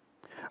men,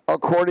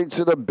 according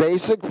to the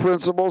basic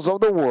principles of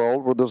the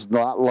world, where there's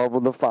not love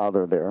of the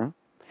Father there,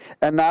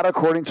 and not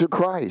according to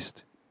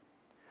Christ.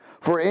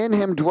 For in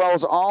him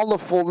dwells all the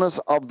fullness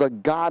of the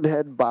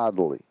Godhead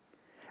bodily,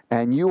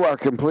 and you are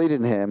complete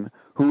in him,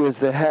 who is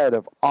the head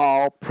of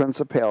all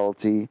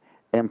principality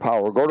and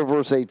power. Go to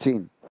verse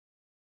 18.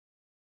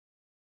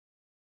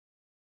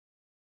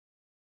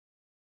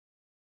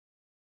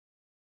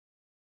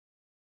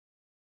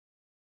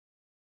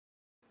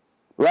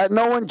 Let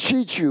no one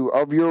cheat you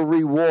of your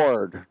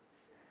reward,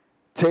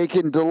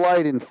 taking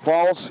delight in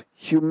false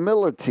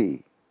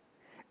humility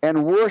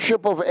and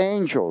worship of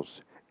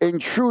angels,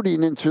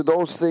 intruding into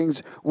those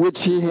things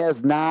which he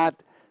has not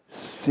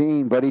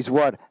seen, but he's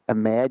what?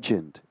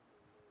 Imagined.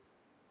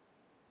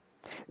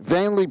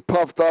 Vainly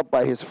puffed up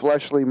by his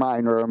fleshly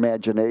mind or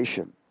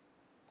imagination,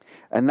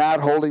 and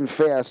not holding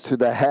fast to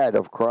the head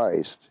of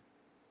Christ,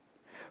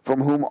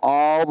 from whom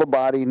all the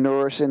body,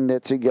 nourished and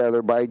knit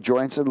together by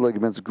joints and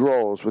ligaments,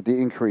 grows with the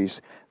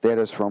increase that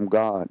is from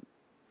God.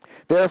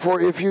 Therefore,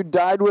 if you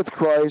died with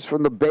Christ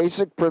from the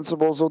basic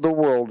principles of the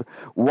world,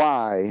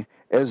 why,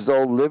 as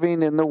though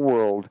living in the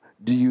world,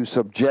 do you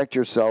subject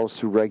yourselves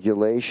to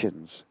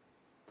regulations?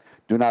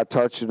 Do not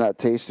touch, do not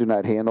taste, do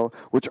not handle,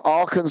 which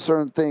all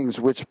concern things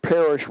which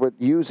perish with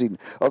using,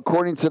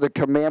 according to the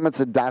commandments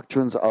and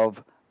doctrines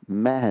of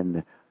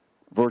men,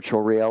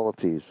 virtual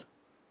realities.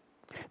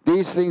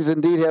 These things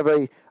indeed have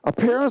an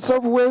appearance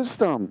of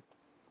wisdom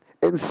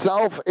in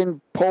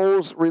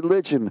self-imposed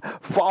religion,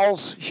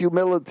 false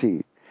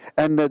humility,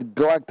 and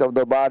neglect of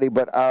the body,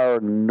 but are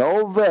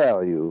no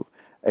value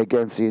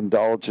against the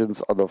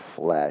indulgence of the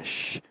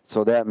flesh.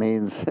 So that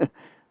means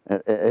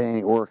it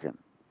ain't working.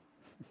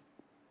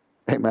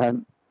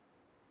 Amen.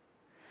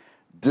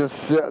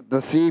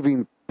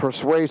 Deceiving,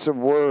 persuasive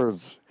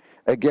words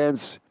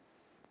against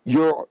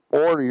your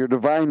order, your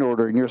divine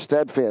order, and your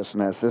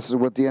steadfastness. This is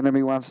what the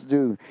enemy wants to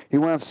do. He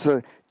wants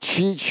to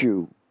cheat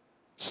you,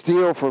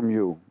 steal from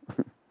you.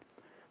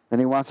 And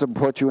he wants to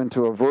put you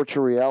into a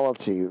virtual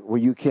reality where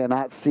you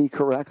cannot see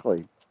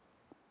correctly.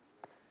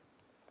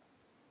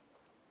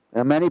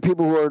 And many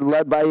people who are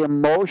led by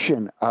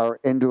emotion are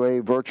into a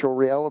virtual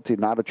reality,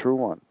 not a true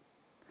one.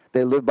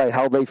 They live by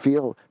how they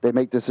feel. They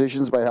make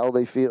decisions by how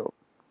they feel.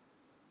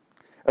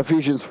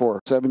 Ephesians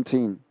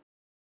 4:17.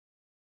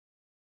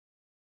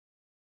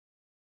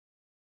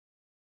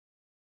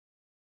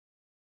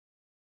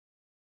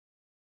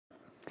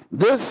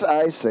 This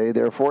I say,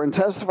 therefore, and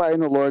testify in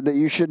the Lord, that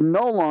you should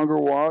no longer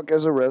walk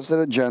as the rest of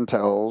the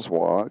Gentiles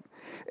walk,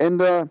 in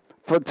the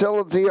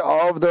futility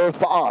of their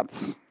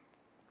thoughts,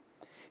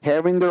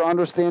 having their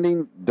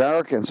understanding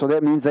darkened. So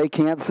that means they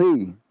can't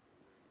see.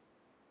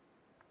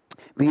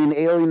 Being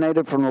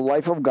alienated from the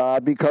life of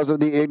God because of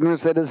the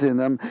ignorance that is in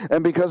them,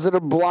 and because of the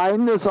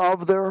blindness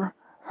of their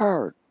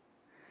heart,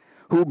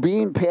 who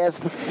being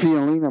past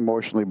feeling,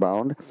 emotionally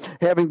bound,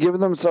 having given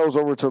themselves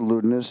over to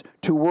lewdness,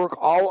 to work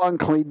all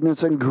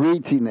uncleanness and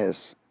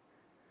greediness.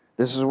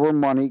 This is where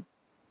money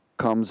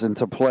comes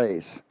into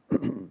place.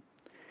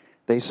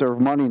 They serve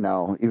money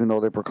now, even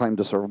though they proclaim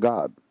to serve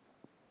God.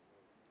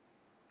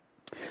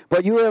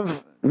 But you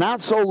have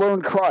not so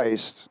learned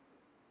Christ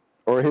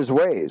or his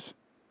ways.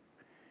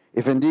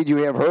 If indeed you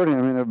have heard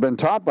him and have been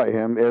taught by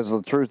him, as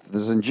the truth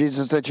is in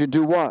Jesus, that you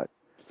do what?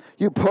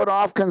 You put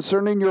off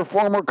concerning your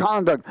former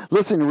conduct.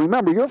 Listen,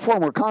 remember, your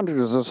former conduct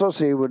is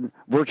associated with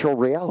virtual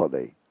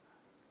reality.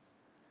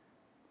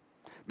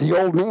 The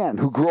old man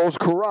who grows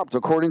corrupt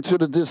according to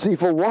the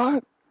deceitful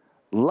what?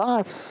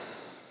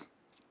 Lusts.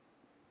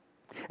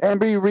 And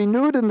be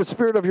renewed in the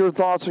spirit of your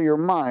thoughts or your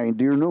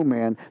mind, your new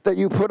man, that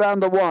you put on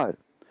the what?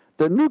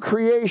 The new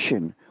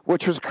creation,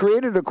 which was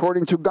created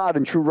according to God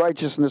in true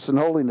righteousness and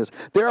holiness.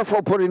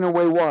 Therefore putting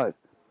away what?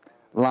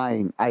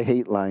 Lying. I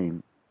hate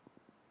lying.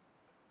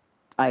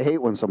 I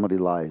hate when somebody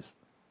lies.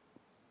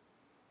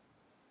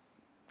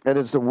 That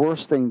is the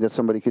worst thing that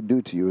somebody could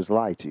do to you, is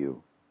lie to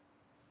you.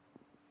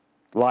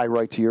 Lie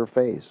right to your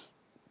face.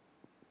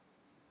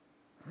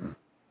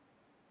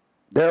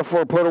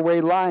 Therefore put away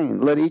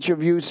lying. Let each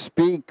of you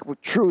speak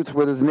truth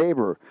with his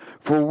neighbor.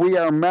 For we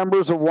are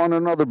members of one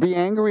another. Be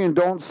angry and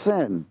don't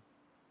sin.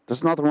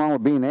 There's nothing wrong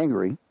with being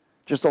angry.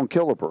 Just don't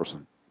kill a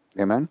person.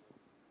 Amen?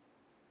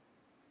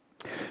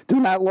 Do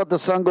not let the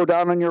sun go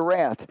down on your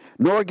wrath,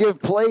 nor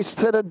give place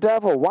to the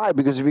devil. Why?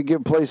 Because if you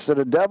give place to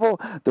the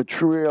devil, the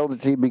true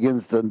reality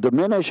begins to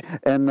diminish,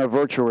 and the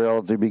virtual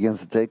reality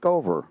begins to take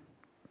over.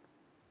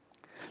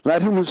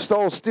 Let him who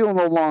stole steal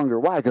no longer.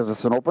 Why? Because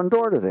it's an open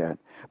door to that.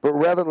 But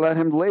rather let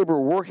him labor,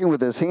 working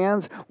with his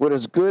hands what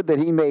is good, that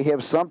he may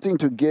have something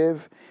to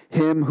give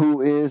him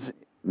who is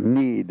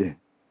need.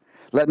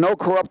 Let no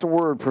corrupt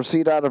word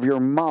proceed out of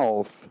your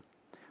mouth,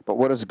 but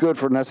what is good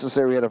for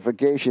necessary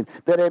edification,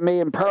 that it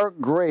may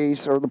impart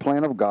grace, or the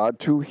plan of God,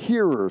 to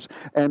hearers.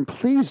 And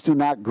please do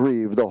not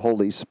grieve the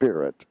Holy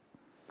Spirit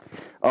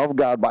of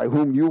God, by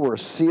whom you were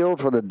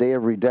sealed for the day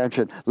of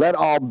redemption. Let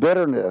all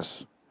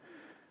bitterness,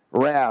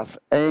 wrath,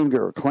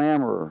 anger,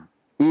 clamor,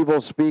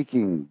 evil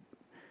speaking,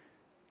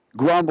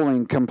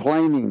 grumbling,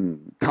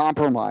 complaining,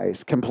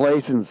 compromise,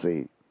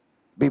 complacency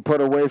be put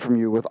away from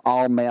you with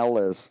all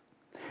malice.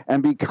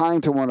 And be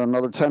kind to one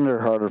another,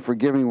 tenderhearted,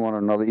 forgiving one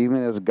another,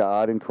 even as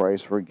God in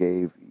Christ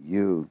forgave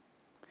you.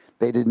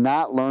 They did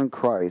not learn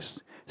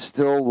Christ,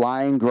 still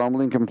lying,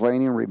 grumbling,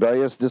 complaining,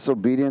 rebellious,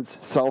 disobedience,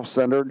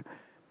 self-centered,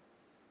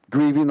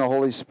 grieving the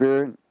Holy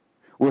Spirit,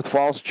 with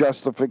false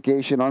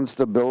justification,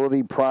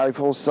 instability,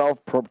 prideful,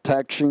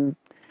 self-protection,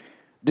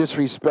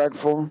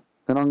 disrespectful,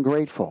 and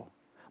ungrateful.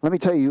 Let me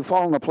tell you, you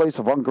fall in a place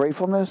of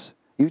ungratefulness,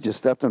 you just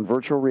stepped in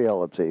virtual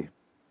reality.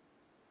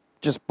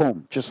 Just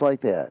boom, just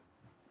like that.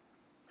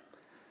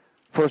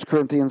 1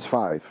 Corinthians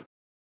 5.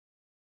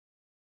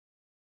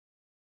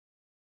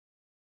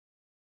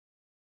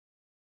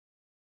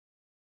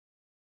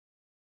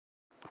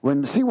 One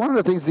of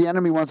the things the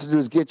enemy wants to do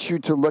is get you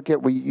to look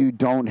at what you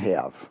don't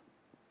have.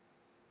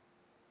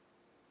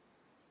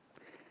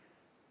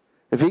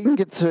 If he can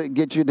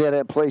get you to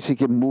that place, he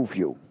can move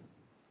you.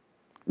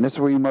 And that's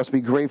where you must be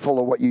grateful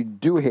of what you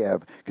do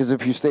have. Because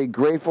if you stay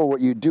grateful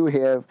what you do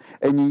have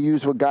and you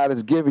use what God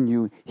has given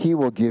you, he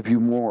will give you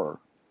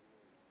more.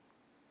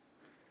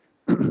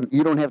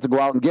 You don't have to go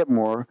out and get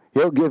more.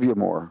 He'll give you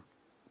more.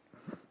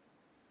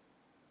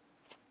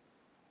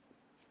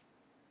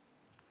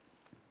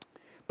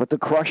 But the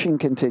crushing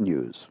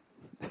continues.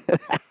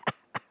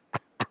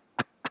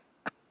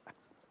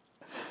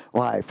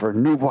 Why? For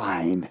new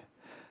wine,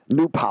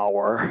 new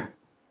power.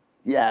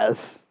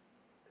 Yes.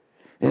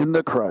 In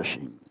the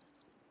crushing.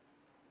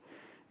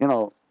 You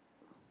know,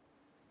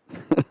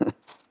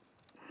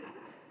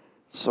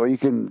 so you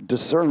can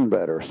discern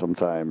better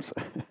sometimes.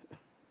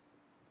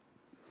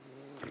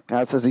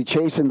 God says he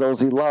chastens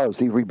those he loves.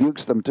 He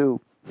rebukes them too.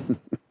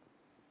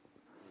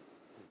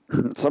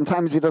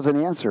 Sometimes he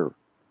doesn't answer.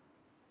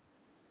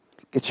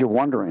 Gets you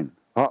wondering,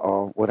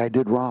 what I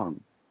did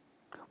wrong.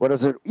 What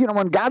is it? You know,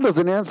 when God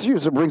doesn't answer you,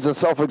 it brings a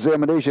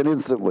self-examination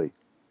instantly.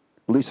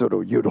 At least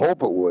you'd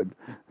hope it would.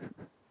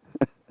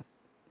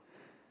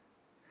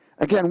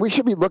 Again, we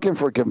should be looking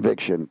for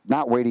conviction,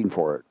 not waiting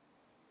for it.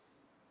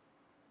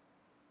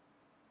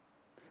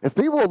 If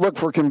people would look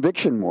for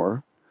conviction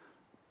more,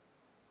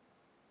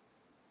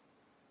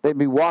 they'd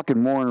be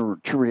walking more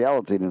in true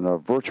reality than a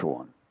virtual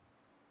one.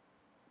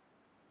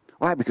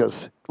 Why?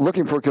 Because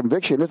looking for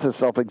conviction is a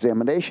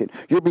self-examination.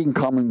 You're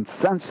becoming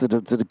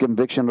sensitive to the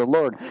conviction of the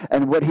Lord.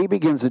 And what he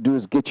begins to do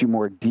is get you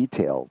more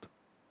detailed,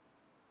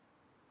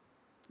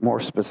 more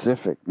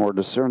specific, more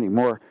discerning,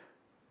 more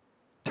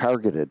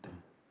targeted.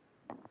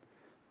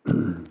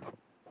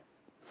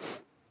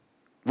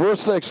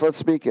 Verse 6, let's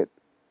speak it.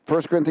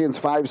 1 Corinthians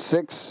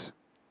 5:6.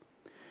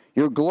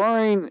 Your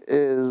glorying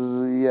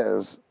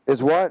is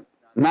what?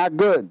 Not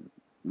good.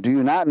 Do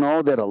you not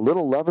know that a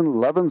little leaven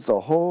leavens the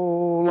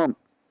whole lump?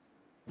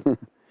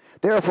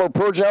 Therefore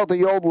purge out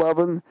the old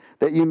leaven,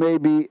 that you may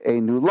be a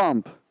new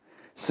lump,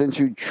 since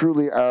you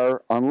truly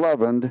are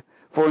unleavened.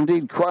 For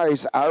indeed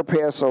Christ, our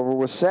Passover,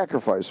 was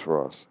sacrificed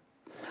for us.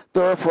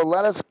 Therefore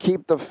let us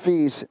keep the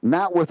feast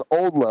not with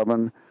old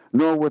leaven,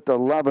 nor with the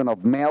leaven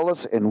of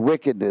malice and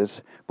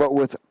wickedness, but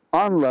with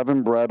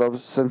unleavened bread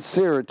of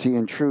sincerity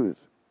and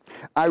truth.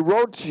 I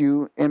wrote to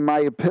you in my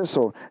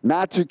epistle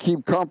not to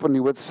keep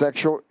company with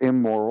sexual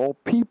immoral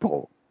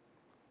people.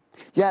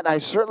 Yet I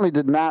certainly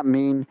did not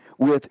mean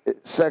with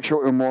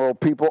sexual immoral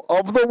people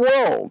of the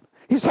world.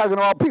 He's talking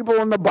about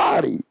people in the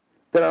body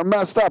that are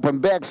messed up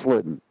and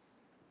backslidden.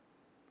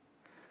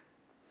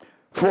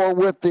 For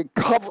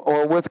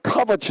with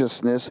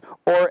covetousness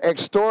or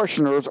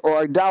extortioners or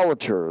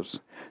idolaters,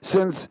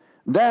 since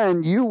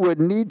then you would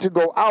need to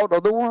go out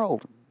of the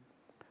world.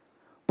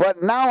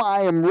 But now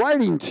I am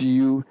writing to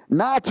you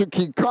not to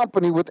keep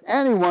company with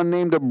anyone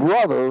named a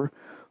brother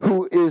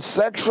who is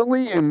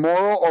sexually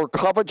immoral or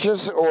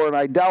covetous or an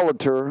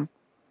idolater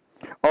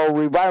or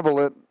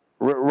reviler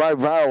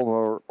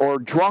or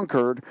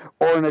drunkard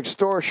or an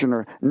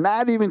extortioner,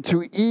 not even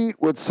to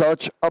eat with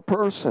such a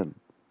person.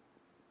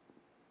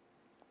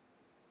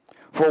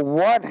 For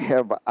what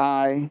have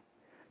I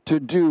to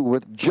do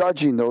with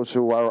judging those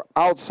who are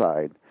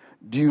outside?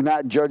 Do you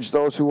not judge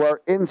those who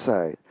are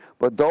inside?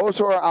 But those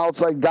who are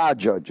outside, God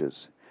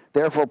judges.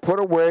 Therefore, put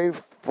away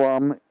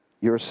from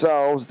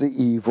yourselves the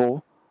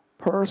evil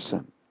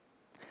person.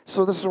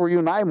 So this is where you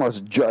and I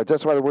must judge.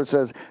 That's why the word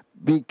says,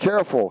 be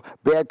careful.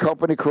 Bad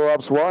company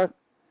corrupts what?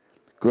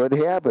 Good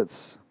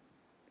habits.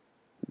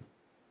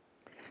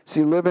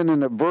 See, living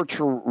in a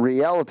virtual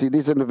reality,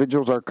 these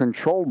individuals are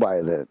controlled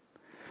by that.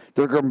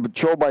 They're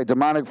controlled by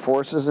demonic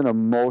forces and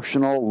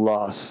emotional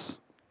lusts.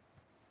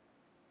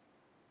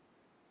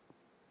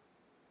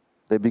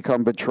 They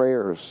become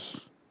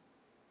betrayers.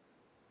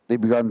 They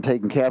become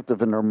taken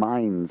captive in their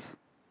minds,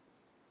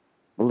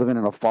 living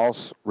in a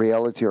false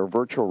reality or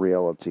virtual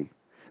reality.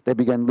 They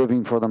begin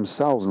living for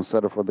themselves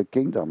instead of for the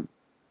kingdom.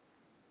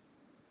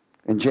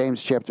 In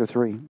James chapter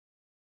 3.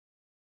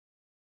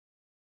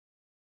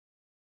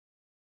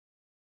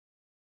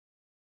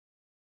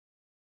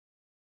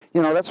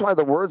 You know, that's why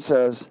the word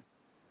says,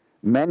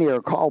 many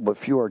are called, but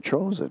few are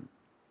chosen.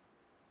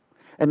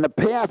 And the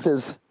path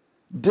is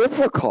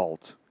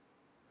difficult.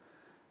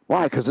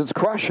 Why? Because it's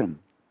crushing.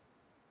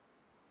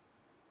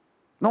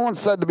 No one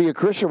said to be a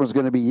Christian was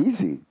going to be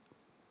easy.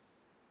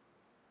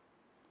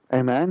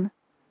 Amen?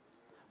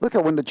 Look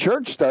at when the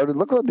church started,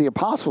 look what the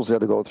apostles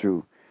had to go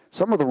through.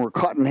 Some of them were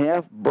cut in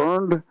half,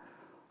 burned,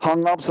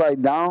 hung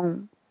upside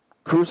down,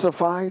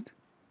 crucified.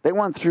 They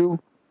went through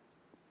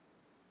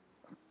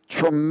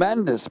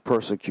tremendous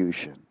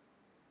persecution.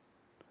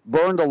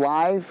 Burned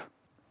alive,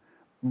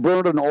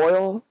 burned in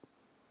oil,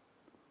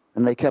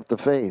 and they kept the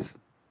faith.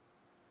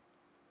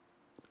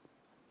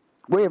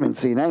 We haven't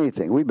seen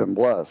anything. We've been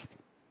blessed.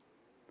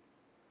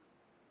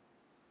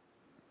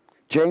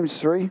 James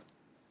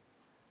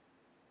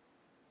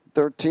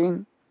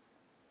 3:13.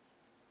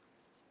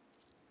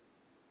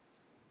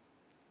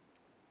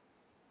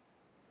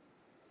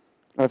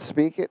 Let's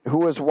speak it.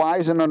 Who is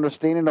wise and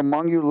understanding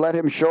among you, let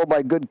him show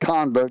by good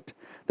conduct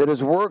that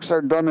his works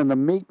are done in the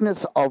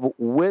meekness of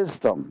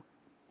wisdom.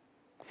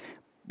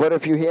 But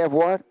if you have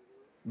what?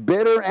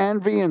 Bitter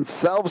envy and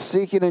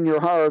self-seeking in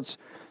your hearts,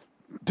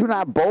 do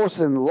not boast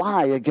and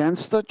lie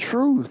against the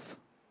truth.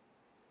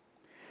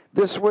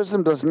 This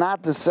wisdom does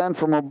not descend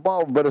from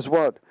above, but is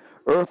what?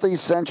 Earthly,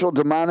 sensual,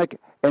 demonic,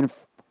 and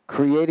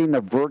creating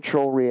a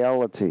virtual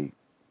reality.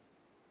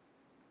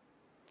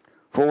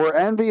 For where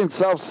envy and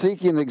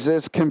self-seeking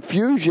exist,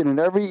 confusion and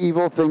every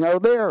evil thing are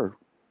there.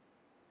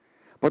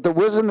 But the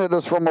wisdom that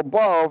is from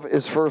above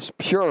is first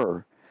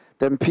pure,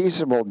 then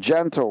peaceable,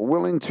 gentle,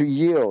 willing to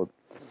yield,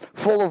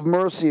 full of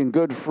mercy and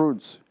good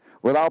fruits,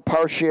 without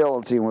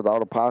partiality and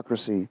without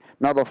hypocrisy.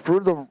 Now the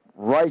fruit of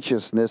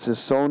righteousness is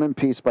sown in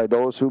peace by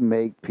those who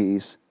make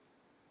peace.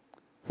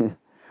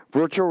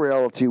 Virtual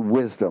reality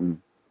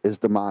wisdom is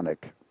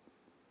demonic.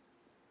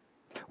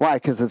 Why?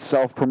 Because it's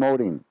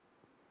self-promoting.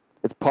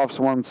 It puffs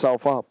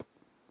oneself up.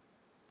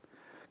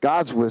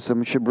 God's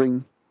wisdom should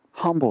bring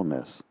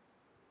humbleness.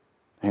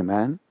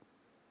 Amen?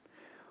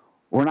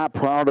 We're not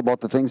proud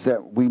about the things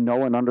that we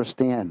know and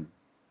understand.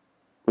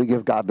 We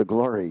give God the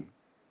glory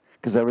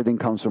because everything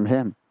comes from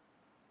Him.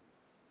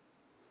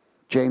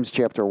 James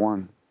chapter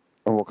 1,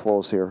 and we'll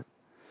close here.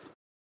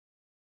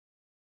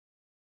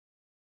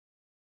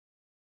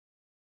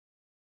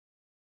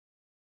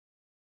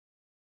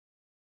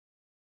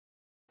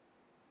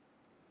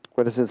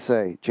 What does it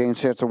say? James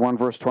chapter 1,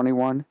 verse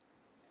 21.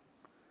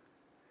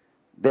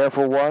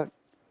 Therefore what?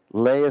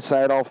 Lay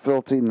aside all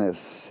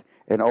filthiness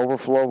and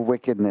overflow of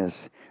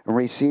wickedness, and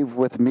receive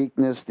with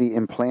meekness the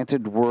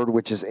implanted word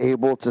which is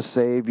able to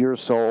save your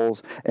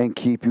souls and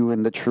keep you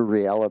in the true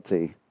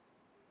reality.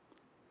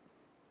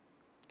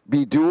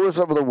 Be doers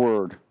of the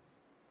word,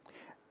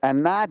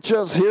 and not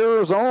just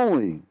hearers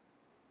only,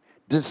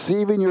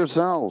 deceiving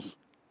yourselves.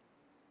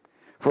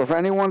 For if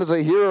anyone is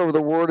a hearer of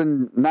the word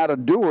and not a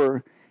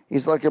doer,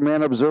 he's like a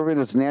man observing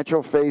his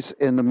natural face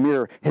in the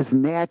mirror. His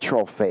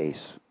natural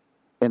face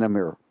in a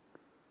mirror.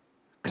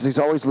 Because he's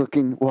always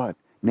looking, what?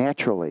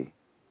 Naturally.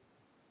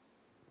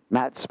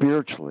 Not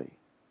spiritually.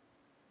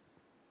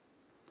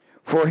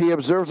 For he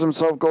observes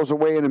himself, goes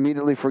away, and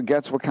immediately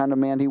forgets what kind of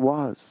man he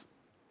was.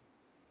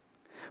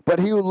 But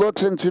he who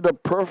looks into the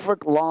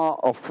perfect law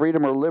of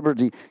freedom or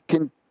liberty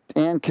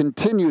and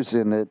continues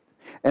in it,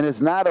 and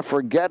is not a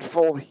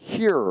forgetful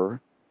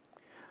hearer,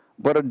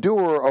 but a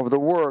doer of the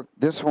work,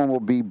 this one will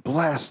be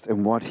blessed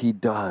in what he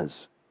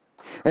does.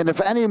 And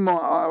if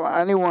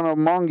anyone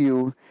among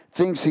you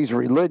thinks he's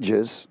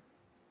religious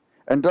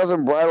and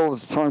doesn't bridle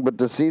his tongue but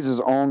deceives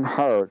his own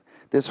heart,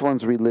 this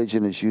one's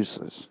religion is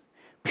useless.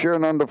 Pure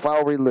and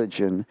undefiled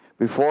religion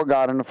before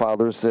God and the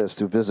Father is this,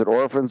 to visit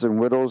orphans and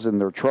widows in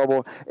their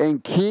trouble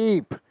and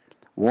keep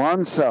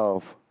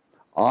oneself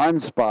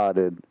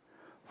unspotted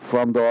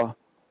from the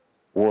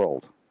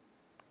world.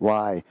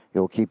 Why? It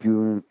will keep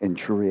you in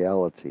true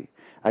reality.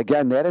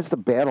 Again, that is the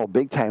battle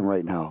big time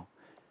right now.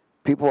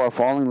 People are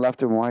falling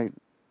left and right,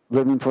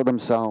 living for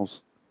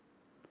themselves,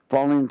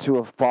 falling into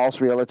a false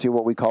reality,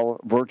 what we call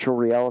virtual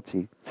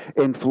reality,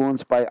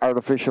 influenced by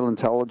artificial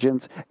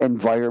intelligence,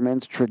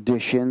 environments,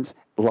 traditions,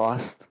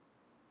 lust,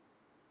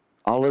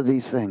 all of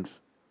these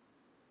things.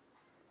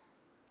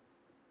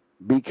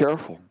 Be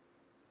careful.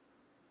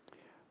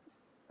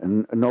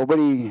 And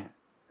nobody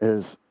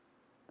is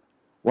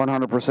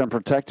 100%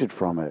 protected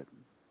from it.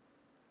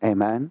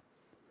 Amen?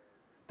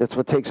 That's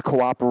what takes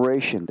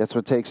cooperation. That's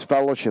what takes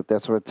fellowship.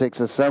 That's what takes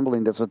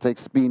assembling. That's what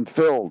takes being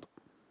filled.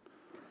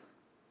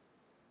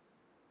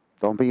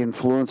 Don't be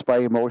influenced by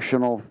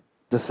emotional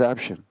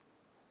deception.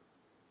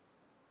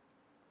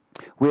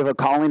 We have a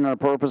calling and a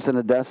purpose and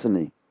a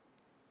destiny.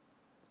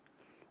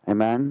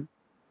 Amen?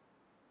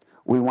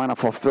 We want to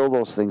fulfill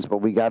those things, but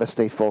we got to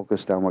stay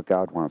focused on what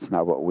God wants,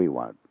 not what we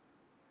want.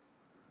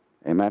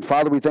 Amen.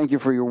 Father, we thank you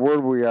for your word.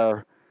 We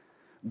are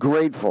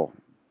grateful.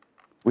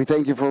 We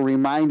thank you for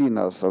reminding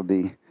us of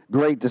the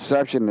great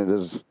deception that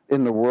is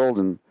in the world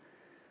and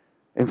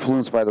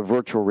influenced by the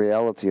virtual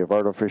reality of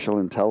artificial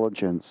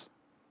intelligence.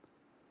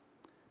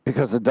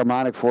 Because the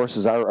demonic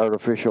forces are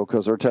artificial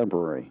because they're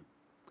temporary.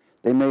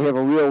 They may have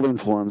a real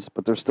influence,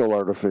 but they're still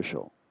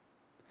artificial.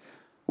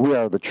 We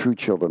are the true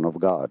children of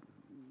God.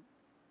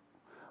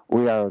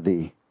 We are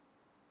the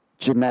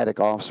genetic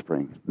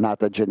offspring, not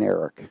the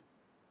generic.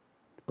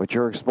 But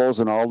you're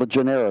exposing all the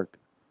generic,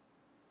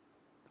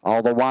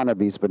 all the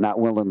wannabes, but not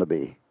willing to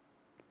be.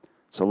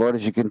 So, Lord,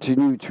 as you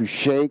continue to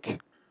shake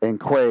and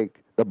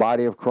quake the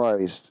body of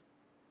Christ,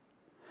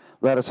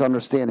 let us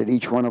understand that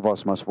each one of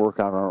us must work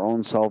out our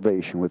own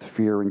salvation with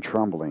fear and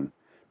trembling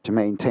to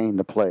maintain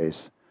the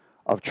place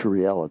of true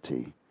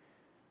reality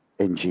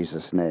in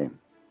Jesus' name.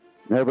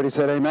 And everybody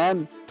said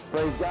amen?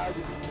 Praise God.